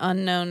that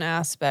unknown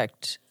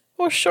aspect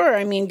Well, sure.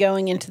 I mean,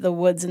 going into the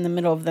woods in the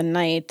middle of the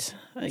night.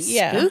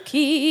 Yeah.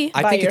 Spooky.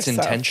 I by think it's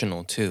yourself.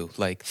 intentional too.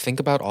 Like, think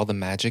about all the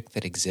magic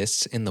that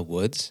exists in the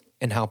woods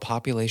and how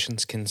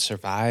populations can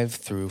survive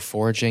through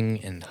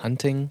foraging and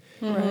hunting.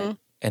 Right.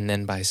 And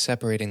then by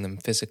separating them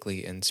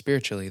physically and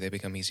spiritually, they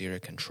become easier to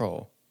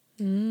control.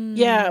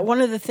 Yeah,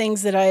 one of the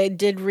things that I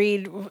did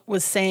read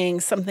was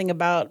saying something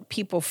about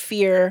people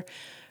fear.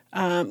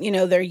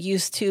 They're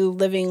used to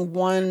living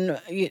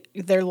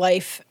their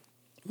life,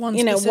 One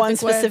one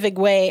specific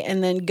way,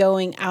 and then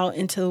going out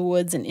into the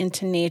woods and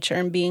into nature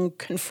and being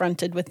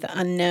confronted with the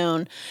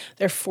unknown.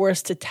 They're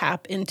forced to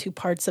tap into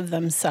parts of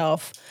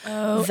themselves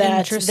that they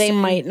interesting.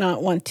 might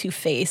not want to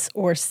face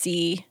or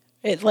see.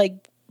 It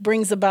like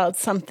brings about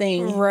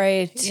something,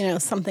 Right.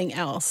 something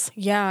else.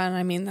 Yeah, and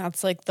I mean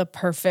that's like the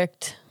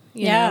perfect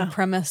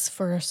premise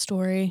for a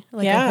story,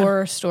 like Yeah. a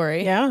horror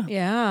story. Yeah.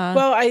 Yeah.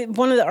 Well,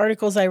 one of the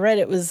articles I read,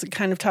 it was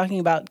kind of talking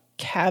about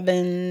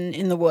cabin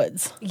in the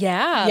woods.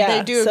 yeah, Yeah,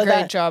 they do a so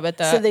great job at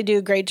that. So they do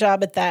a great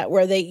job at that,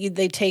 where they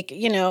take,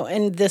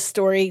 and this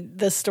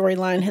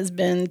storyline has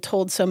been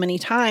told so many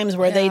times,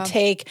 where they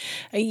take,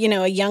 a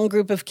young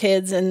group of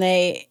kids and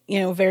they,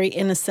 very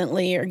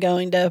innocently are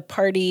going to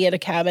party at a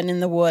cabin in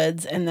the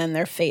woods, and then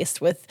they're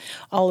faced with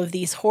all of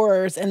these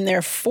horrors, and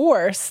they're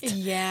forced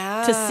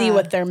to see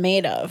what they're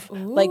made of.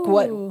 Like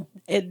what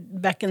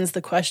it beckons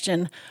the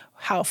question,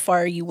 how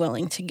far are you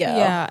willing to go?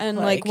 Yeah, and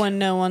like when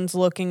no one's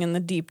looking in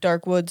the deep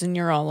dark woods and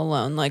you're all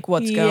alone, like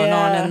what's going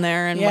on in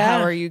there and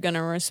how are you going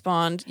to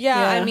respond? Yeah,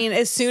 I mean,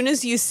 as soon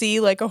as you see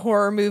like a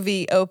horror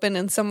movie open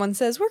and someone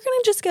says, we're going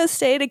to just go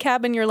stay at a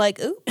cabin, you're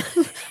like, ooh,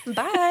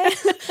 bye.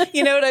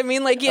 You know what I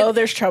mean? Like,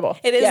 there's trouble.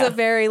 It is a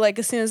very, like,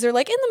 as soon as they're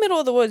like in the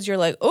middle of the woods, you're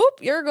like, oop,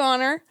 you're a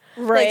goner.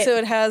 Right. Like, so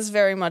it has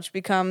very much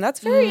become, that's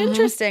very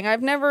interesting.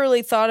 I've never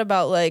really thought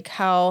about like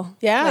how,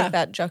 like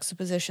that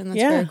juxtaposition. That's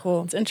very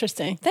cool. It's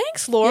interesting.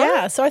 Thanks, Laura.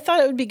 Yeah, so I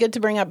thought it would be good to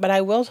bring up, but I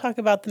will talk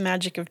about the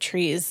magic of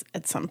trees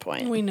at some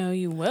point. We know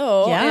you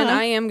will. Yeah. And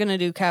I am going to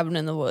do Cabin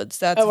in the Woods.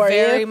 That's are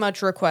very you?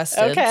 much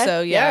requested. Okay.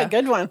 So, yeah.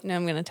 good one. And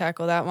I'm going to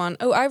tackle that one.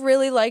 Oh, I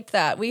really liked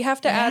that. We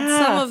have to add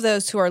some of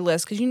those to our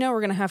list because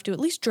we're going to have to at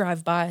least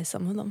drive by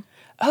some of them.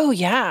 Oh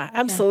yeah,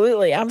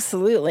 absolutely,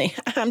 absolutely.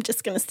 I'm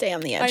just going to stay on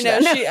the edge.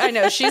 I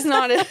know. She's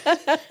not.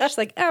 She's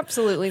like,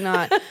 absolutely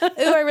not. Ooh,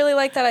 I really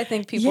like that. I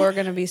think people are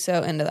going to be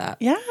so into that.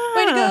 Yeah.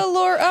 Way to go,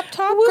 Laura. Up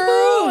top, Woo-hoo,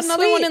 girl.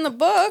 Another sweet. one in the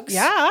books.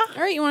 Yeah. All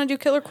right, you want to do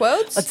killer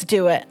quotes? Let's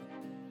do it.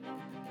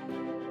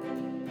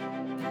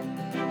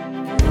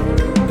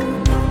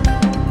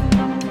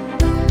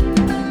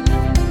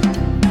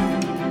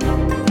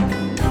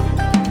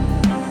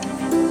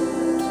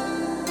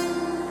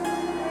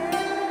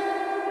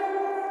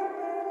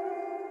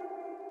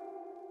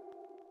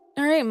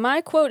 All right,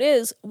 my quote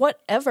is,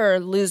 whatever,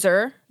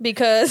 loser,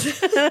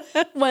 because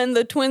when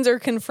the twins are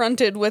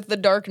confronted with the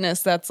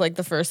darkness, that's like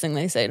the first thing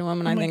they say to him,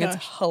 and I think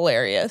it's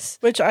hilarious.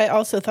 Which I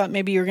also thought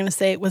maybe you were going to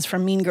say it was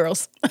from Mean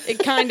Girls. It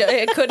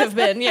could have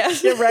been,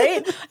 yes. You're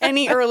right.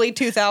 Any early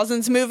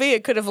 2000s movie,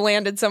 it could have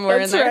landed somewhere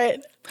That's in there. right.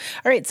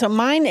 All right, so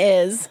mine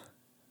is,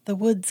 the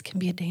woods can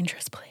be a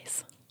dangerous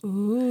place.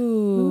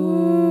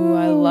 Ooh,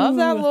 I love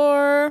that,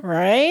 Laura.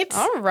 Right?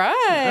 All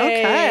right.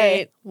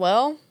 Okay.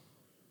 Well,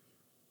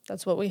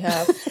 that's what we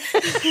have. It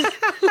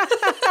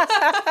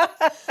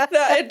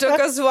took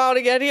us a while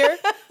to get here.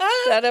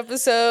 That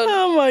episode.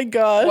 Oh my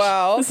gosh.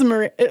 Wow. This is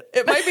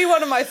It might be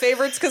one of my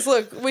favorites because,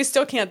 look, we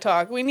still can't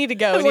talk. We need to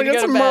go. We like, need to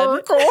it's go a to bed.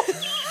 miracle.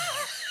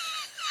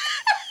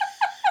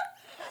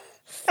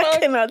 I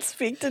cannot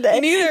speak today.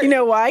 Neither. You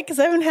know why? Because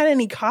I haven't had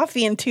any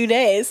coffee in 2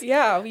 days.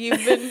 Yeah,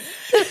 you've been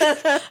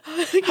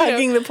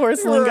Hugging the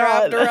porcelain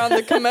wrapped god. around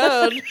the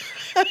commode.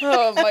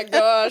 Oh, my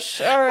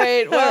gosh. All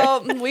right.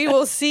 Well, we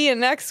will see you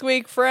next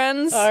week,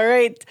 friends. All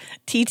right.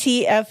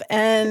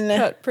 TTFN.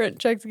 Cut, print,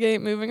 check the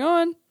gate. Moving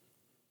on.